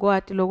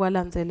angikwati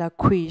lokwalandzela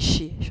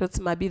khwishi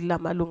shothi mabili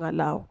lamalunga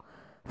lawo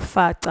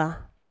faca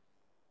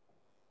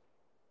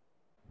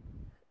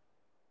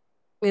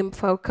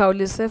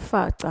ngimkhawulise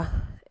faca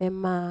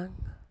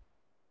emanga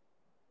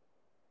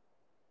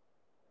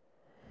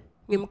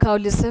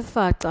ngimkhawulise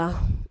faca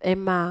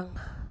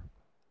emanga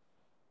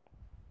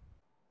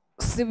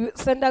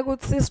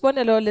Sentakutsi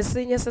isibonelo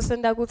lesinye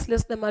seSentakutsi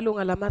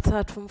lesinemalunga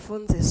lamathathu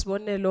umfundzi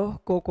isibonelo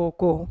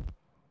go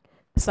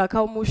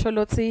sakha umusho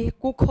lothi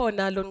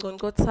kukhona lo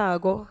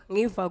ngconccothako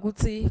ngiva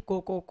ukuthi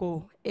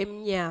go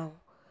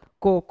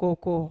emnyango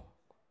go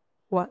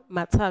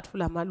mathathu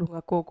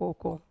lamalunga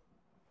go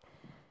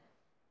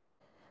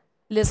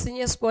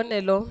lesinye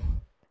isibonelo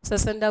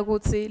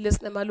seSentakutsi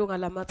lesinemalunga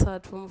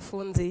lamathathu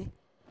umfundzi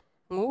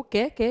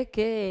nguge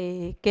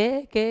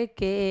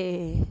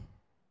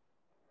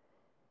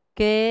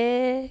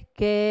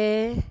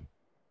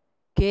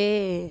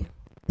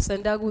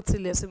Sentakutsi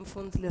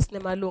lesimfundzi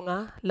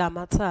lesinemalunga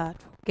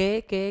lamathathu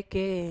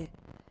ge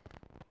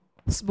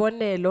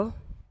sibonelo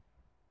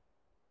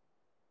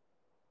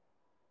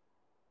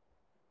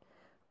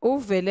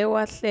uvele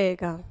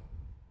wahleka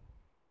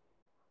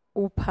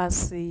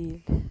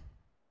uphasile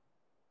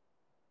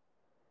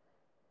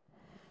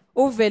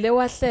uvele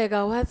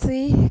wahleka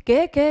wathi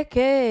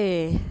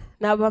ge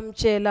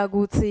nabamtshela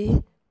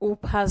ukuthi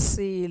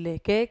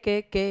uphasile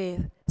ge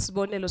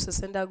sibonelo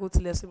seSentakutsi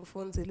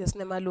lesimfundzi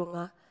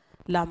lesinemalunga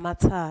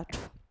lamathathu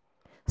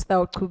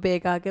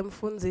sitawuchubeka ke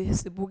mfundzi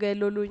sibuke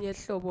lolunye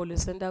hlobo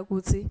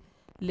leSentakutsi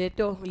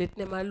leto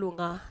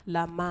letinemalunga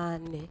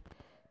lamane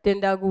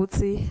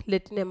tentakutsi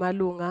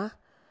letinemalunga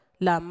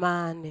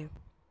lamane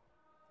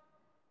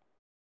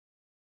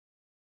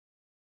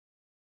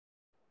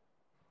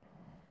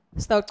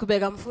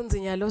sitawuchubeka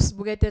mfundzi nyalo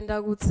sibuke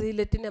tentakutsi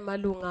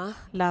letinemalunga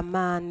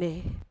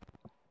lamane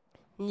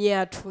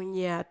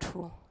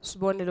nyathu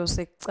sibonelo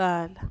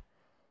sekucala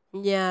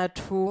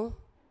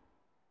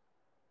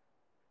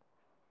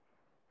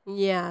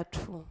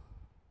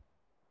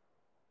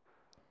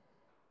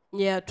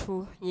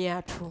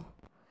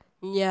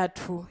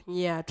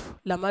nyathu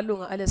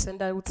lamalunga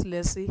aleSentakutsi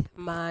lesi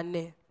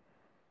mane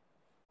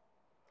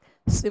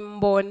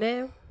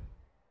simbone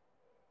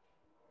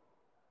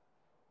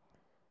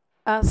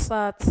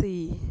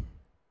asathi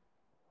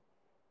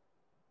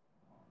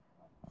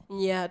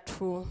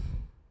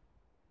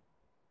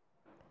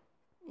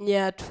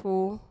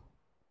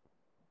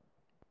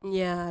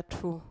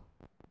nyathu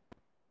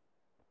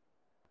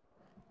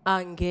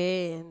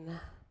angena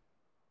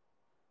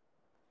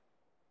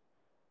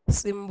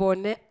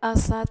simbone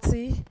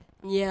asathi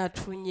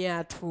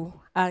nyathu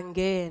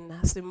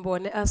angena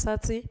simbone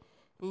asathi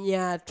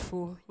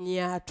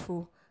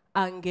nyathu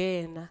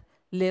angena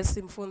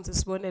lesi mfundzi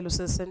sibonelo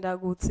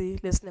seSentakutsi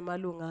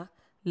lesinemalunga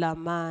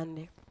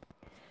lamane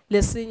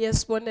lesinye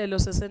sibonelo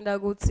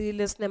seSentakutsi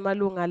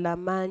lesinemalunga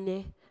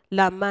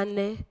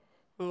lamane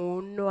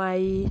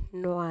ngunwayi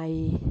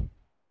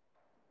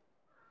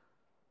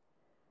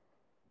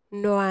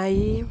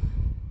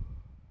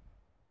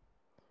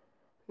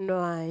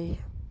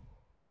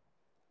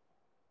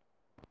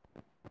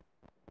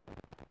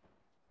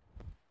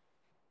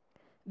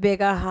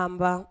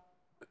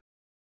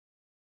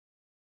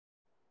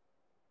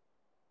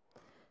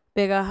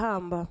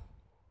bekahamba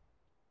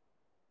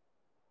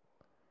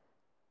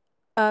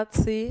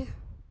athi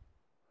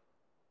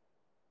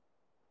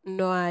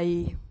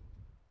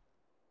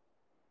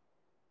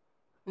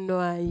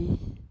nwai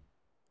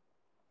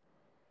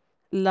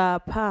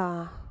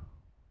lapha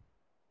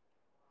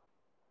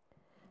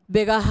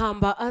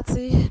bekahamba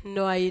athi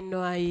nwai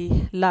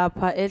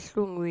lapha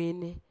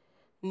ehlungwini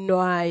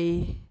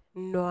nwai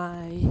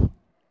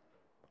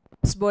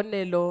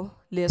sibonelo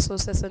leso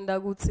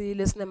seSentakutsi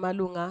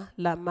lesinemalunga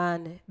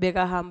lamane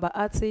bekahamba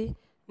athi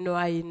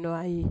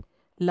nwai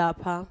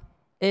lapha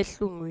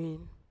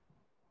ehlungwini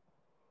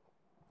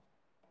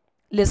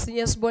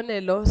lesinye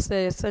sibonelo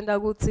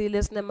seSentakutsi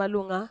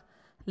lesinemalunga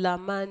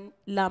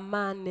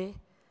lamane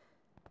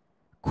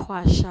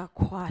khwasha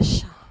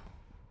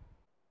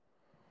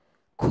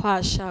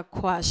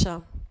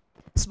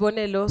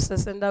sibonelo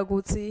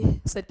seSentakutsi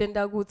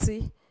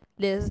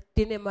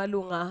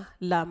letinemalunga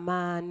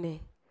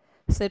lamane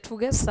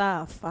sethuke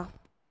safa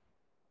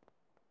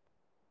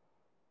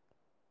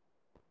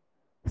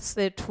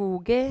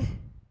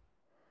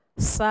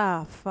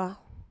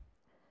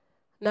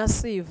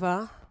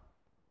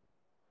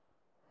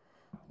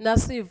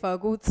nasiva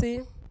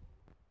kutsi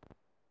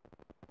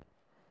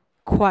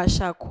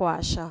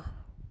khwasha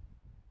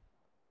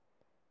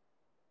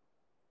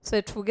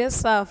sethuke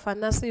safa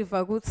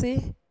nasiva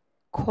kutsi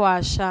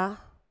khwasha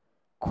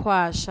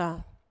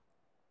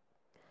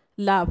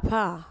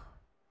lapha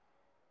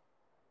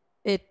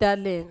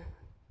etaleni.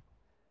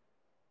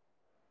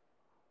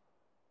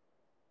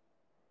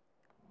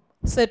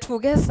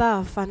 Sethuke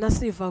safa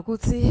nasiva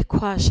ukuthi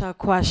khwasha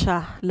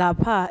khwasha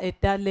lapha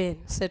etaleni.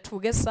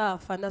 Sethuke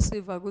safa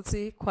nasiva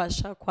ukuthi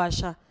khwasha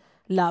khwasha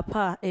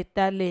lapha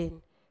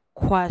etaleni.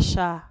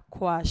 Khwasha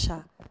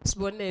khwasha.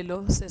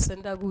 Sibonelo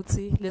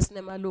seSentakutsi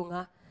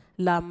lesinemalunga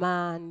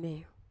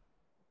lamane.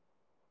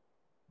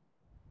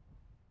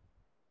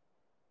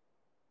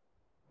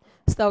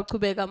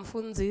 Sitawuchubeka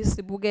mfundzi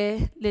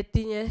sibuke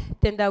letinye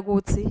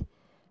tentakutsi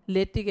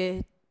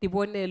letike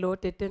tibonelo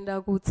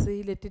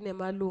tetentakutsi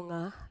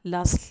letinemalunga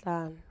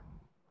lasihlanu.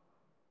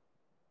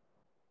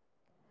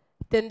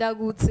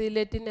 Tentakutsi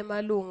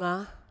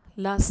letinemalunga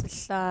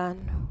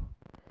lasihlanu.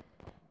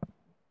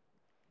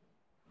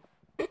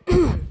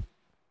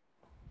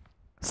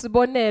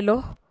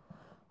 Sibonelo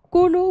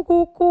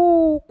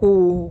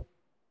kulukukuku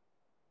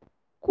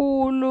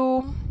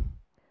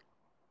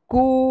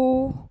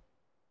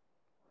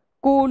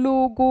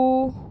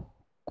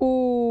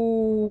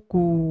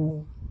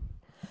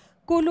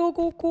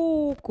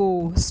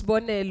kulukukuku.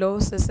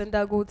 Sibonelo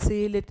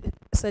setentakutsi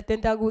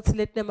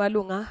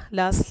letinemalunga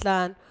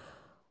lasihlanu.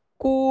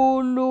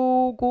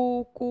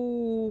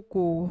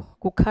 Kulukukuku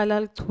kukhala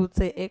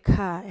lichudze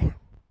ekhaya.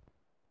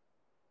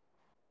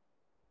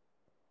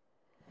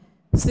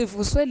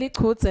 Sivuswe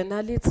lichudze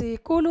nalithi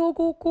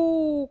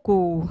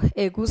kulukukuku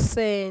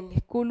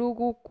ekuseni.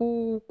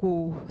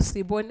 Kulukukuku.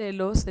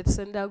 Sibonelo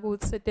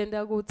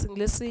setentakutsi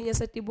nglesinye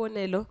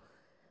setibonelo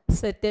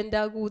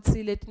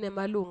setentakutsi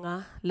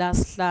letinemalunga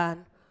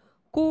lasihlanu.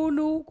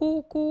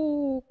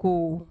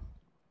 Kulukukuku.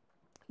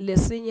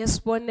 Lesinye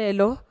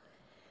sibonelo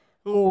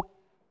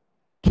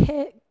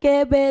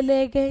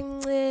kebeleke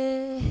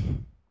nce.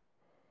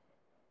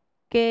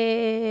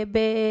 Kebeleke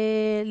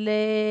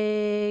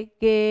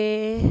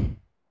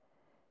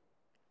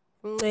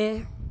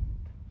nce.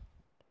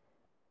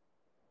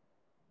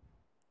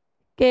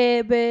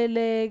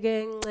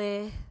 Kebeleke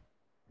nce.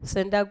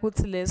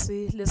 Sentakutsi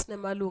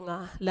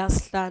lesinemalunga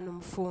lasihlanu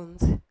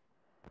mfundzi.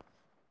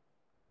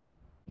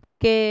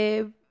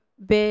 Kebeleke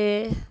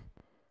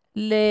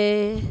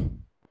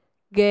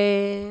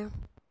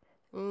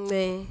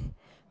nce.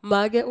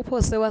 Make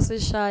uphose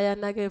wasishaya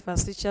nakeva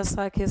sitsha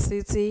sakhe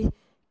sithi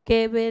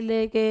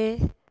kebeleke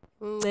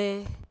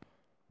nce.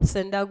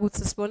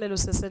 Sentakutsi sibonelo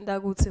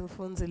sesentakutsi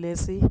mfundzi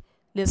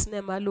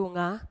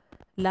lesinemalunga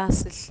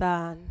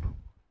lasihlanu.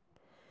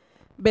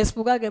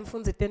 Besibuka ke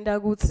mfundzi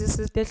tentakutsi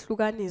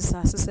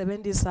sitehlukanisa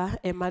sisebentisa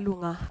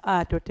emalunga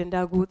ato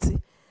tentakutsi.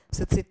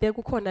 Sitsite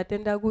kukhona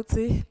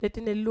tentakutsi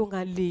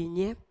letinelunga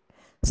linye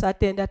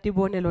satenta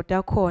tibonelo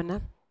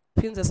takhona.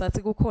 Phindze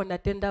sathi kukhona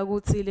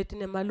tentakutsi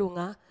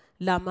letinemalunga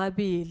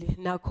lamabili.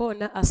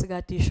 Nakhona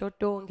asikatisho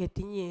tonke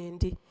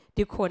tinyenti.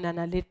 Tikhona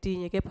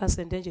naletinye kepha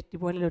sente nje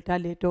tibonelo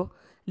taleto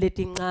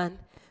letincane.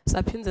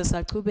 Saphindze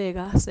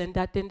sachubeka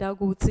senta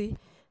tentakutsi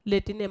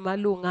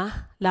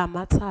letinemalunga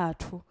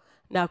lamatsatfu.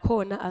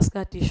 Nakhona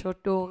asikatisho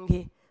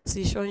tonke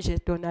sisho nje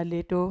tona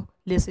leto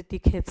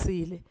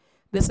lesitikhetsile.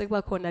 Bese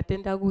kuba khona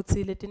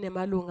tentakutsi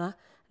letinemalunga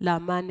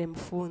lamane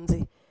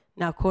mfundzi.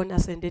 Nakhona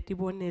sente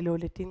tibonelo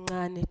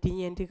letincane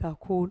tinyenti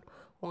kakhulu.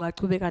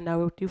 Ungachubeka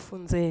nawe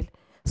utifundzele.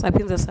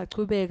 Saphindze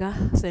sachubeka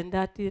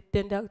senta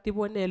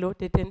tibonelo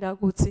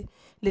tetentakutsi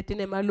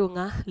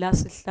letinemalunga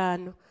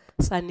lasihlanu.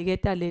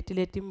 Saniketa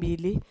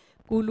letimbili.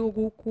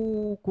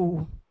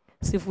 Kulukukuku.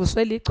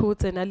 Sivuswe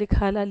lichudze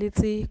nalikhala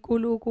lithi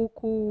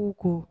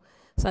kulukukuku.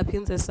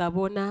 Saphindze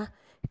sabona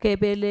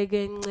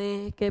kebeleke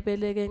nce.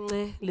 Kebeleke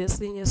nce.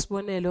 Lesinye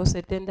sibonelo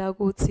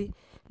setentakutsi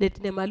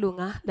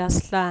letinemalunga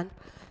lasihlanu.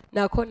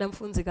 Nakhona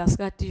mfundzi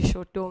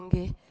kasikatisho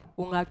tonke.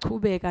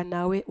 Ungachubeka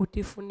nawe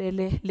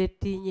utifunele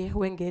letinye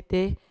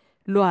wengete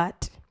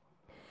lwati.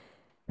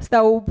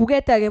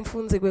 Sitawubuketa ke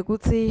mfundzi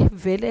kwekuthi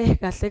vele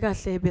kahle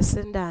kahle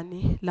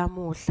besendani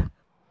lamuhla.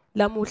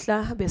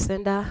 Lamuhla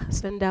besenda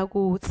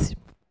Sentakutsi.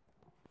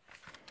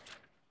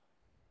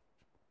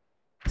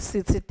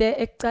 Sitsite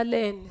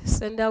ekucaleni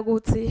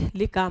Sentakutsi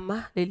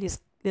ligama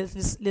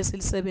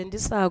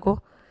lesilisebenzisako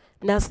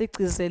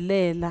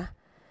nasigcizelela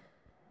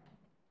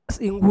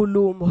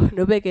inkulumo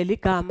nobeke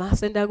ligama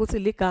Sentakutsi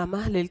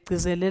ligama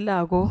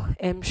leligcizelelako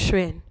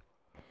emshweni.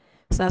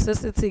 Sase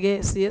sithi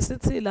ke siye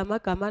sithi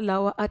lamagama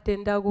lawa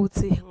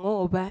atentakutsi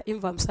ngoba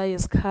imvamsa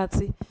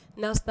yesikhathi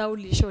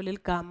nasitawulisho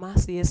leligama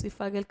siye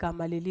sifake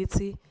igama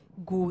lelithi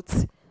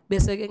kutsi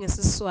bese ke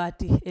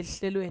ngesiSwati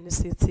elihlelweni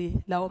sithi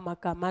lawo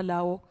magama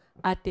lawo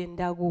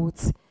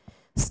atentakutsi.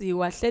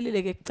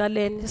 Siwahlelile ke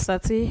kucaleni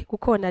sathi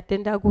kukhona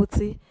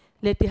tentakutsi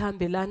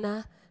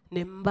letihambelana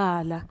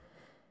nembala.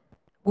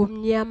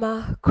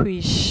 Kumnyama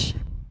khwish,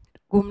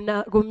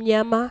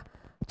 kumnyama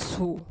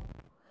thu.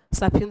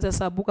 Saphindze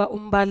sabuka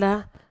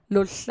umbala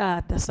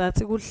lohlata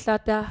sathi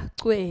kuhlata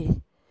cwe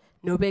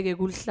nobeke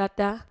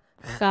kuhlata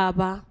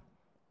khaba.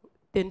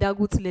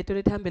 Tentakutsi leto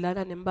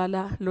letihambelana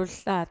nembala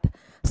lohlata.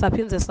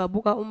 Saphindze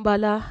sabuka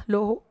umbala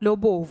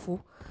lobovu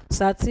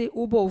sathi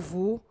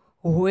ubovu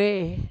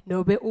we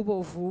nobe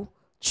ubovu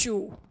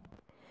chu.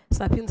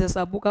 Saphindze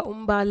sabuka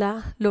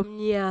umbala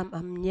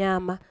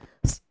lomnyama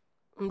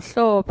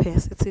mhlophe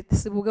sithi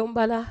sibuke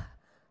umbala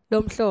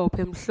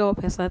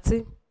mhlophe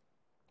sathi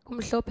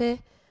kumhlophe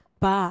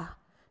ba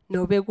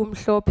nobe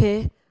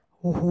kumhlophe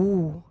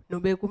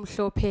nobe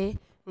kumhlophe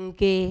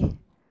nke.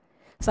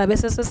 Sabe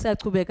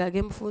sesiyachubeka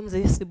ke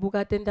mfundzi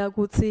sibuka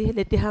tentakutsi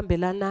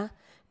letihambelana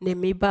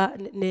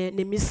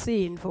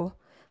nemisindvo.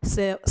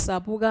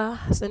 Sabuka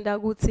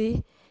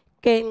sentakutsi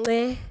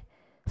kence,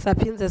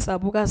 saphindze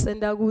sabuka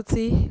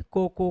sentakutsi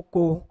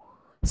go.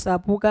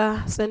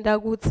 Sabuka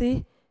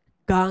sentakutsi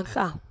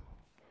gangla.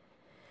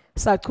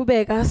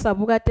 Sachubeka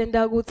sabuka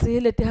tentakutsi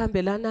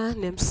letihambelana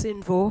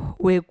nemsindvo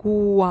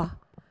wekuwa.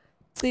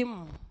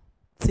 Tsim,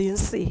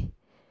 tsinsi,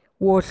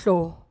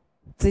 wohlo,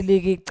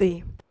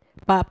 tsilikici,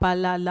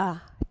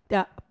 patalala.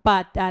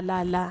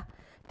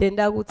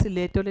 Tentakutsi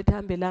leto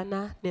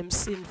letihambelana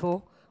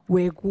nemsindvo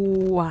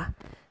wekuwa.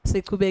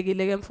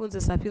 Sichubekile ke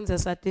mfundzi saphindze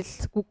sathi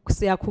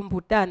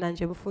siyakhumbutana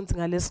nje mfundzi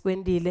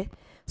ngalesikwendile.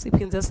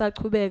 Siphindze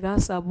sachubeka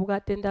sabuka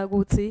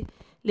tentakutsi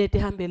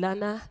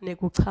letihambelana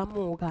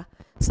nekuchamuka.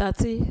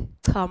 Sathi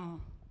cham,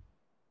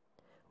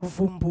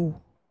 vumbu,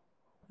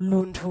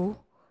 lundvu.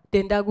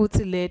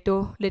 Tentakutsi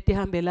leto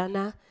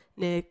letihambelana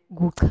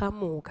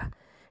nekuchamuka.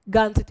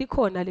 Kanti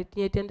tikhona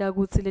letinye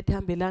tentakutsi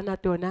letihambelana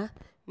tona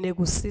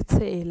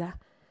nekusitsela.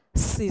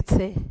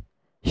 Sitse,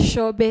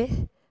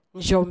 shobe,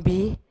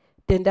 njombi.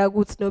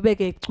 Tentakutsi nobe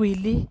ke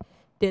cwili.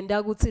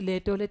 Tentakutsi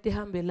leto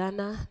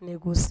letihambelana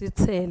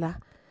nekusitsela.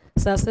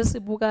 Sase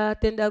sibuka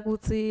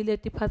tentakutsi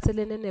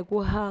letiphatselene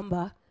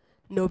nekuhamba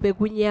nobe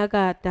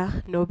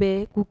kunyakata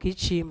nobe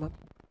kugijima.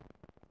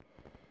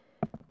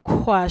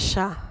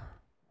 Khwasha,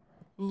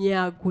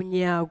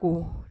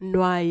 nyaku,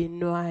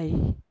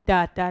 nwai,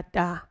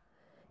 ta,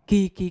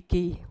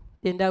 gi.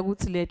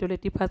 Tentakutsi leto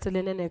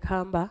letiphatselene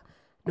nekuhamba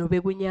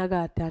nobe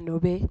kunyakata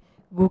nobe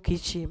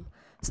kugijima.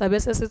 Sabe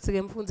sesithi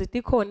ke mfundzi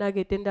tikhona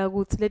ke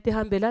tentakutsi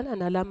letihambelana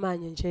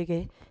nalamanye nje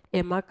ke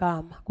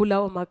emagama.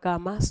 Kulawo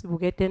magama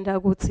sibuke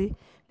tentakutsi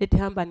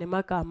letihamba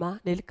nemagama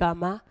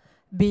neligama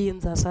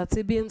bindza.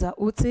 Sathi bindza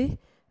uthi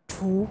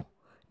dvu,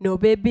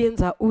 nobe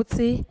bindza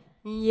uthi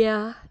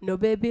nya,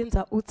 nobe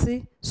bindza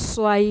uthi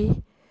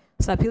swai.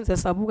 Saphindze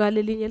sabuka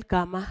lelinye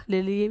ligama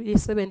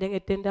lelisebente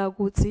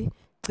ngetentakutsi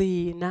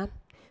gcina.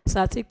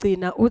 Sathi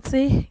gcina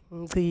uthi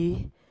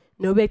ngci,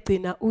 nobe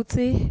gcina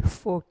uthi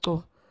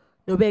foco,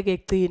 nobe ke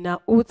gcina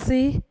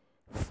uthi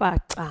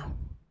faca.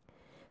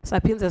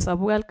 Saphindze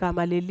sabuka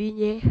ligama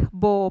lelinye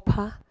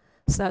bopha.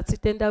 Sathi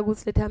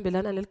tentakutsi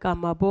letihambelana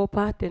neligama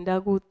bopha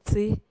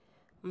tentakutsi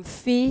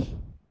mfi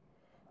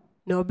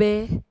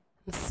nobe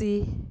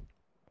nsi.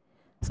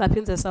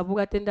 Saphindze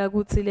sabuka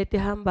tentakutsi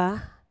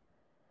letihamba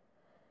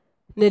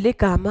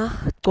neligama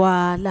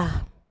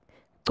gcwala.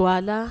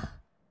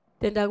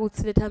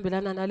 Tentakutsi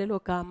letihambelana nalelo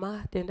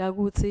gama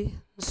tentakutsi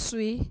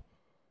nswi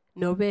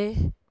nobe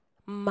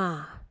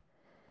ma.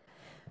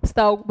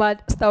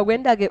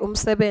 Sitawukwenta ke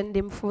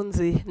umsebenti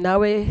mfundzi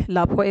nawe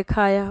lapho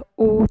ekhaya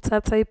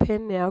uthatha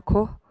ipen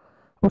yakho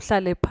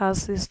uhlale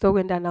phasi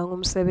sitokwenta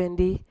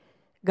nangumsebenti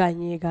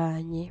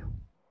kanye.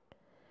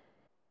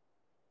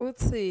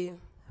 Uthi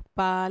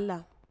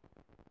bhala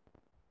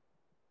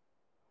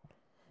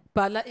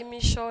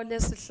imisho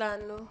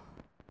lesihlanu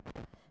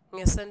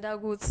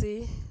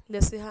ngesentakutsi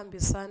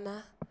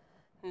lesihambisana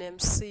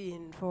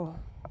nemsindvo.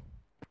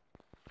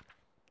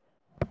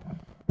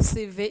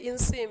 Sive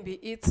insimbi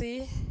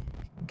ithi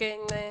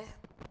kence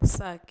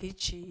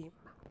sagijima.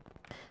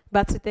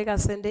 Bathi teka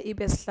sente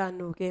ibe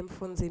sihlanu ke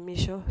mfundzi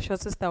imisho.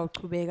 Shotsi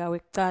sitawuchubeka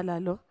wekucala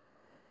lo.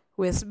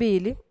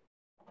 Wesibili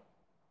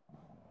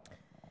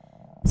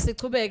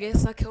sichubeke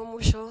sakhe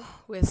umusho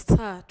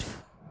wesithathu.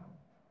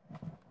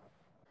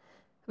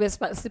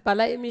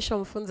 Sibhala imisho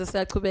mfundzi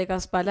siyachubeka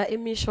sibhala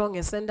imisho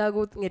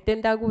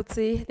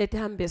ngetentakutsi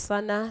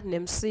letihambisana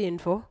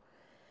nemsindvo.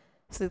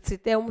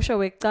 Sitsite umusho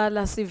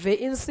wekucala sive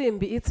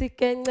insimbi ithi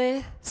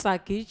kence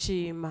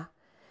sagijima.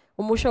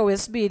 Umusho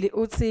wesibili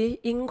uthi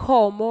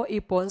inkhomo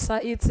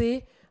ibhonsa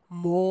ithi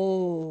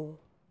mo.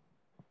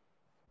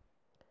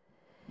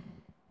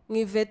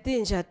 Ngive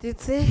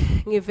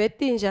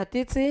tinja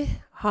tithi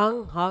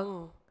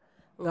hang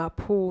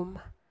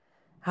ngaphuma.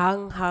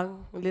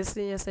 Hang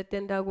lesinye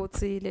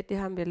setentakutsi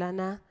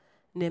letihambelana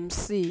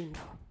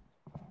nemsindvo.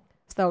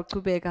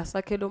 Sitawuchubeka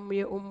sakhe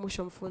lomunye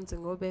umusho mfundzi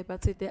ngobe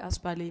batsite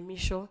asibhale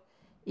imisho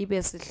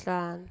ibe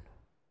sihlanu.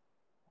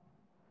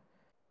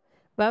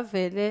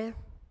 Bavele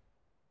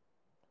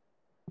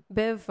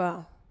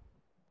beva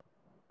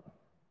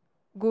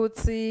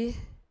kutsi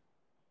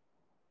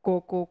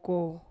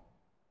go.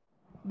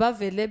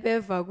 Bavele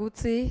beva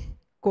kutsi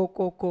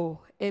go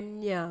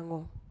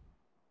emnyango.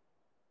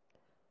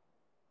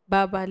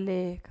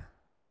 Babaleka.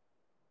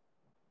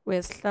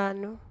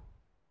 Wesihlanu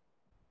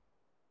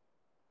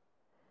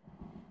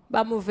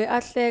bamuve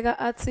ahleka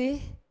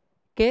athi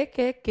ge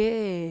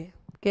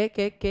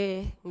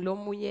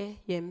ngilomunye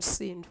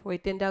yemsindvo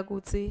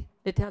wetentakutsi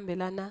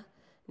letihambelana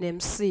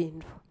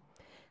nemsindvo.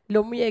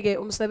 Lomunye ke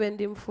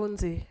umsebenti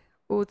mfundzi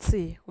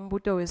uthi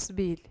umbuto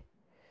wesibili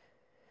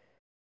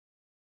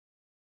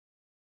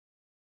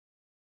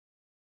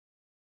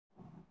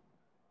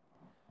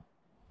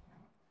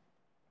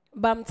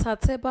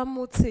Bamthathe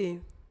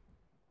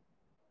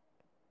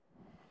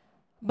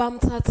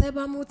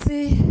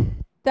bamuthi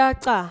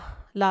taca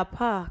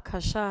lapha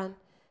khashana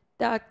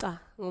taca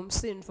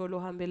ngumsindvo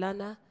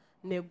lohambelana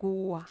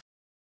nekuwa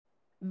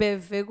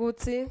beve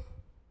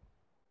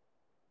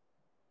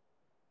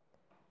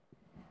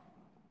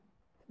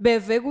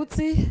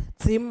kuti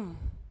dzim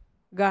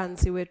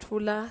kanzi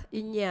wetfula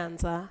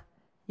inyanza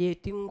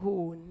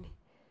yetinkhuni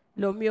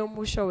lomyo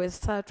umusho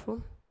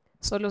wesithathu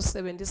solo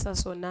sisebentisa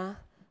sona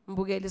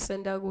mbukeli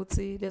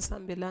Sentakutsi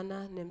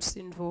lesihambelana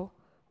nemsindvo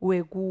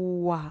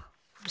wekuwa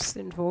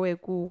umsindvo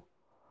wekuwa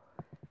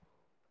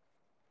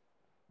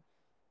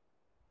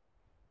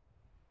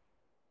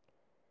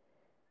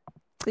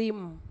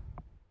cim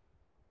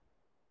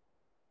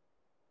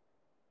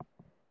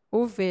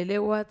uvele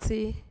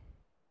wathi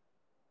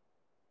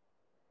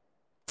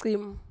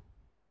cim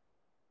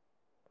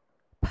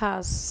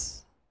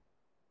pass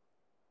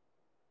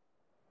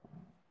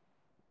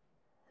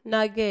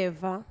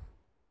nakeva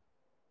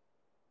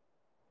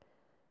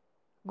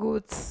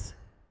kuthi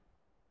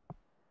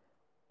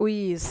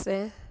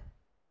uyise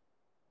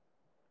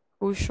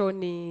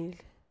ushonile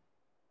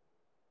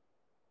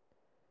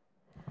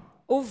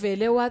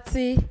uvele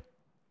wathi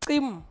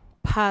cim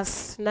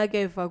pass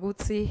nakeva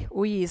kuthi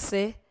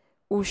uyise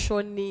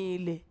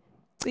ushonile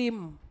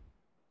cim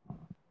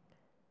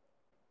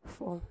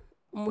for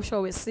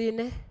umusho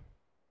wesine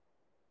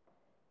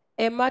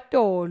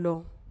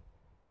ematolo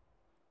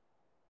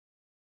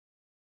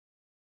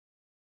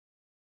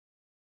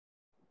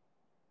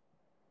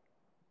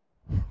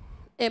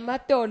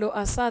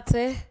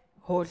asathe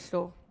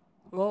hohlo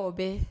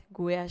ngobe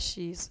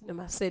kuyashisa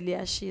noma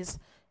seliyashisa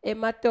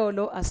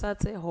ematolo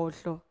asathe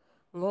hohlo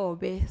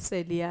ngobe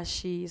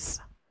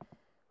seliyashisa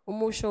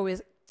umusho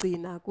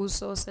wegcina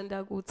kuso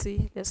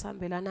Sentakutsi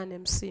lesihambelana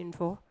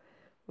nemsindvo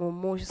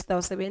ngumusho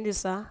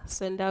sitawusebentisa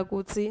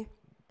Sentakutsi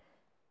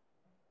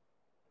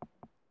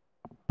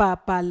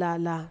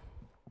papalala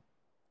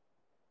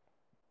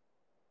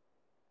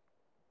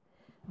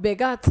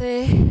bekathe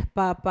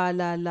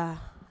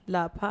papalala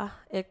lapha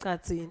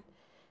ecadzini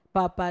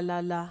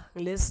papalala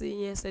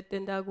nglesinye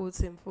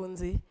seTentakutsi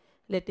mfundzi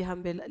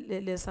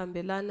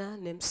lesihambelana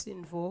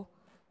nemsindvo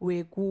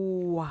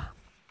wekuwa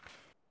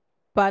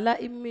bhala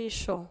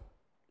imisho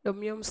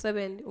lomnye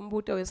umsebenti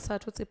umbuto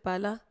wesithathu uthi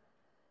bhala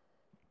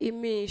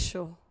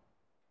imisho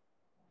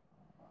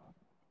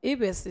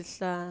ibe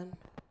sihlanu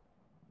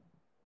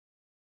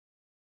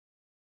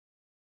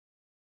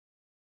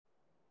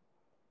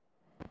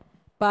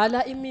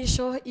bhala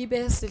imisho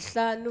ibe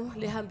sihlanu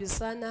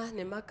lihambisana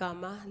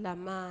nemagama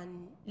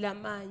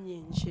lamanye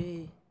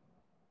nje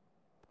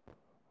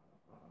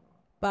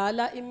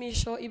bhala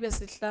imisho ibe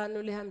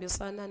sihlanu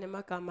lihambisana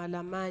nemagama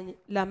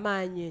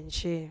lamanye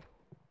nje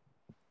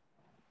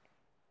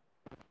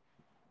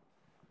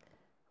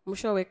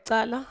umusho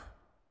wekucala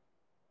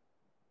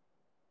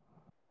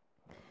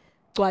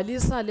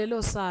gcwalisa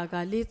lelo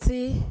saka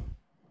lithi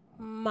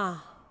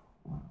ma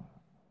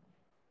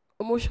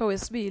umusho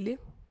wesibili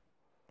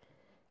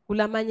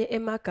kulamanye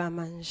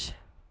emagama nje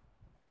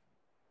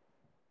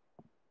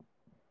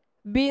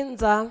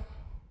binza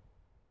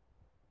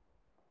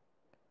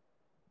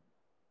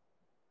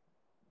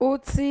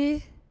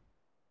uthi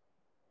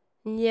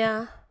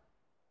nya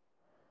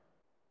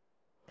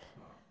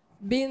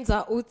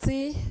binza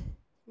uthi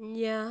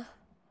nya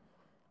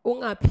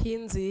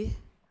ungaphinzi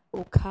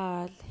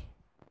ukhale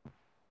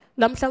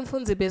lamhla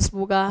mfundzi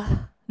besibuka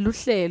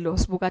luhlelo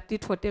sibuka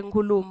titfo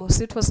tenkhulumo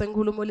sitfo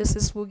senkhulumo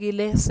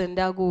lesisibukile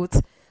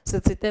Sentakutsi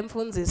sithi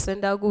temfundzi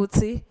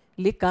Sentakutsi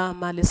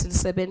ligama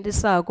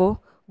lesilisebenzisako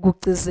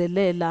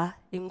kugcizelela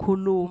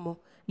inkhulumo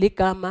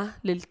ligama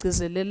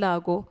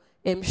leligcizelelako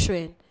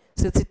emshweni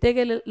sithi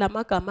tekele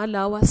lamagama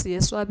lawa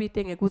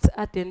siyeswabite ngekuthi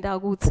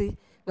aTentakutsi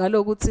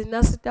ngalokuthi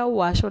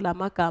nasitawasho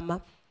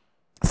lamagama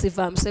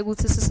sivamise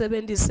ukuthi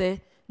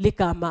sisebenzise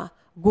ligama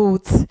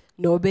kuthi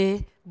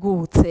nobe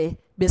kuthe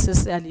bese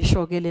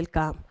siyalisho ke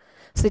leligama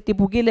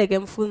sitibukile ke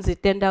mfundzi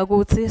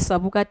Tentakutsi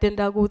sabuka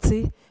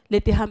Tentakutsi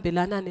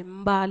letihambelana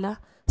nembala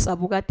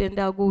sabuka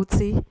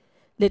Tentakutsi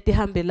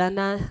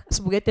letihambelana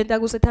sibuke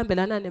Tentakutsi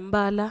etihambelana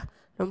nembala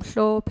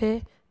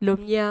lomhlophe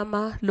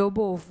lomnyama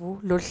lobovu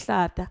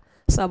lohlata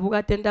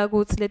sabuka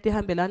Tentakutsi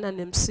letihambelana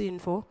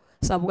nemsindvo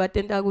sabuka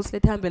Tentakutsi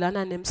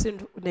letihambelana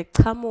nemsindvo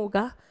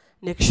nekuchamuka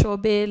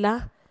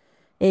nekushobela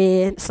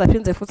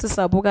saphindze futhi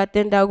sabuka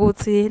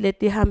Tentakutsi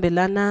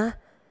letihambelana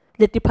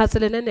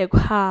letiphatselene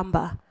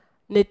nekuhamba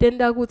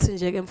neTentakutsi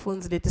nje ke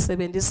mfundzi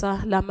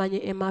letisebenzisa lamanye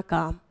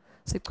emagama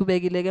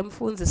sichubekile ke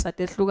mfundzi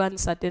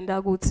satehlukanisa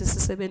Tentakutsi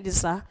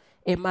sisebenzisa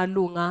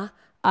emalunga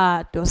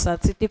ato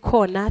sathi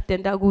tikhona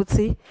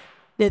Tentakutsi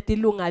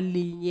letilunga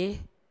linye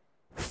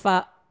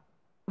fa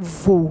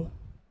vu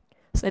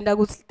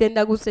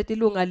Tentakutsi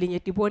letilunga linye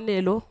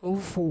tibonelo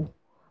nguvu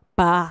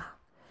ba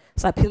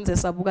saphindze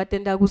sabuka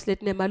Tentakutsi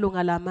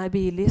letinemalunga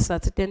lamabili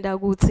sathi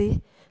Tentakutsi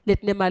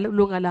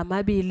letinemalunga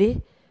lamabili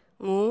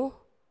ngu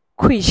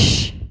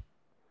kwish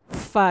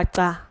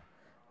faca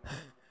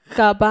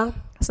kaba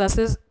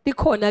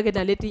tikhona ke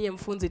naletinye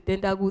mfundzi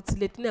tentakutsi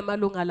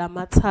letinemalunga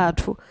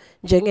lamathatfu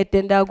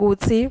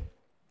njengetentakutsi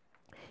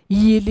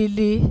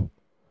yilili.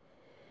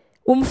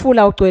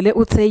 Umfula ugcwele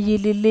uthe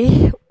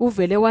yilili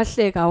uvele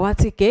wahleka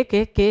wathi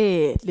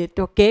ge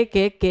leto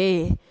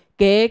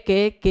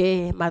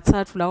ge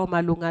mathatfu lawo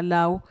malunga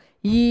lawo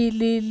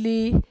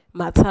yilili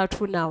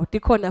mathatfu nawo.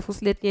 Tikhona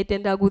futhi letinye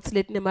tentakutsi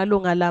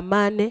letinemalunga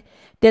lamane,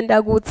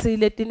 tentakutsi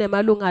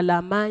letinemalunga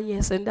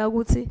lamanye,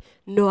 sentakutsi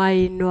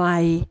nwai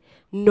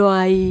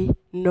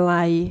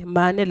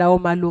mane lawo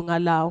malunga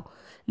lawo.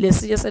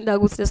 Lesinye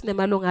sentakutsi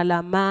lesinemalunga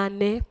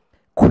lamane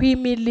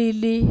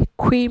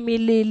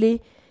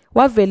khwimilili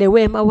wavele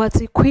wema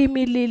wathi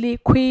khwimilili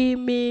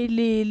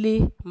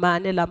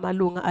mane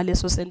lamalunga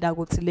aleso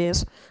sentakutsi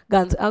leso.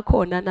 Kanti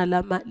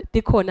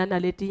tikhona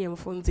naletinye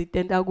mfundzi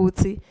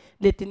tentakutsi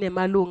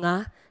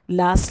letinemalunga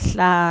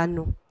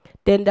lasihlanu.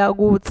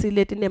 Tentakutsi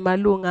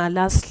letinemalunga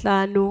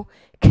lasihlanu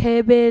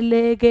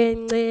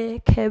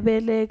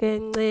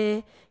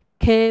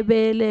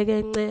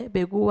khebelekence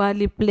bekuwa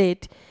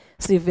liplate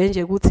sive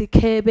nje ukuthi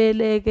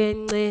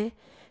khebelekence.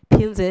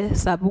 Phindze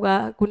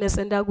sabuka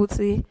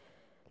kunesentakutsi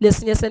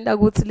lesinye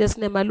sentakutsi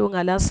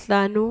lesinemalunga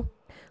lasihlanu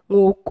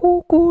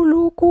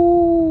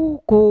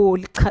ngukukulukuku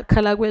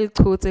likhala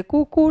kwelichuthe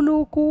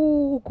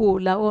kukulukuku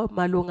lawo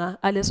malunga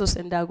aleso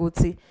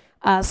sentakutsi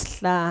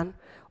asihlanu.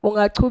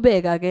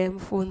 Ungachubeka ke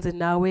mfundzi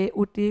nawe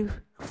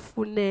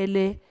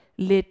utifunele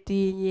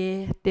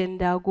letinye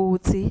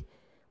tentakutsi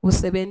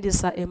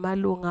usebenzisa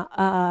emalunga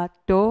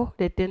ato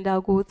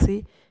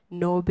letentakutsi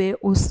nobe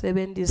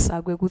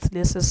usebenzisa kwekuthi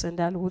leso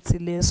sentakutsi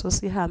leso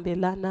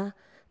sihambelana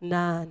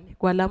nani.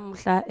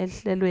 Kwalamuhla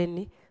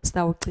ehlelweni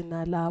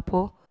sitawugcina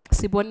lapho.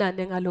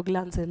 Sibonane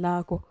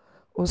ngalokulandzelako.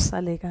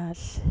 Usale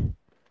kahle.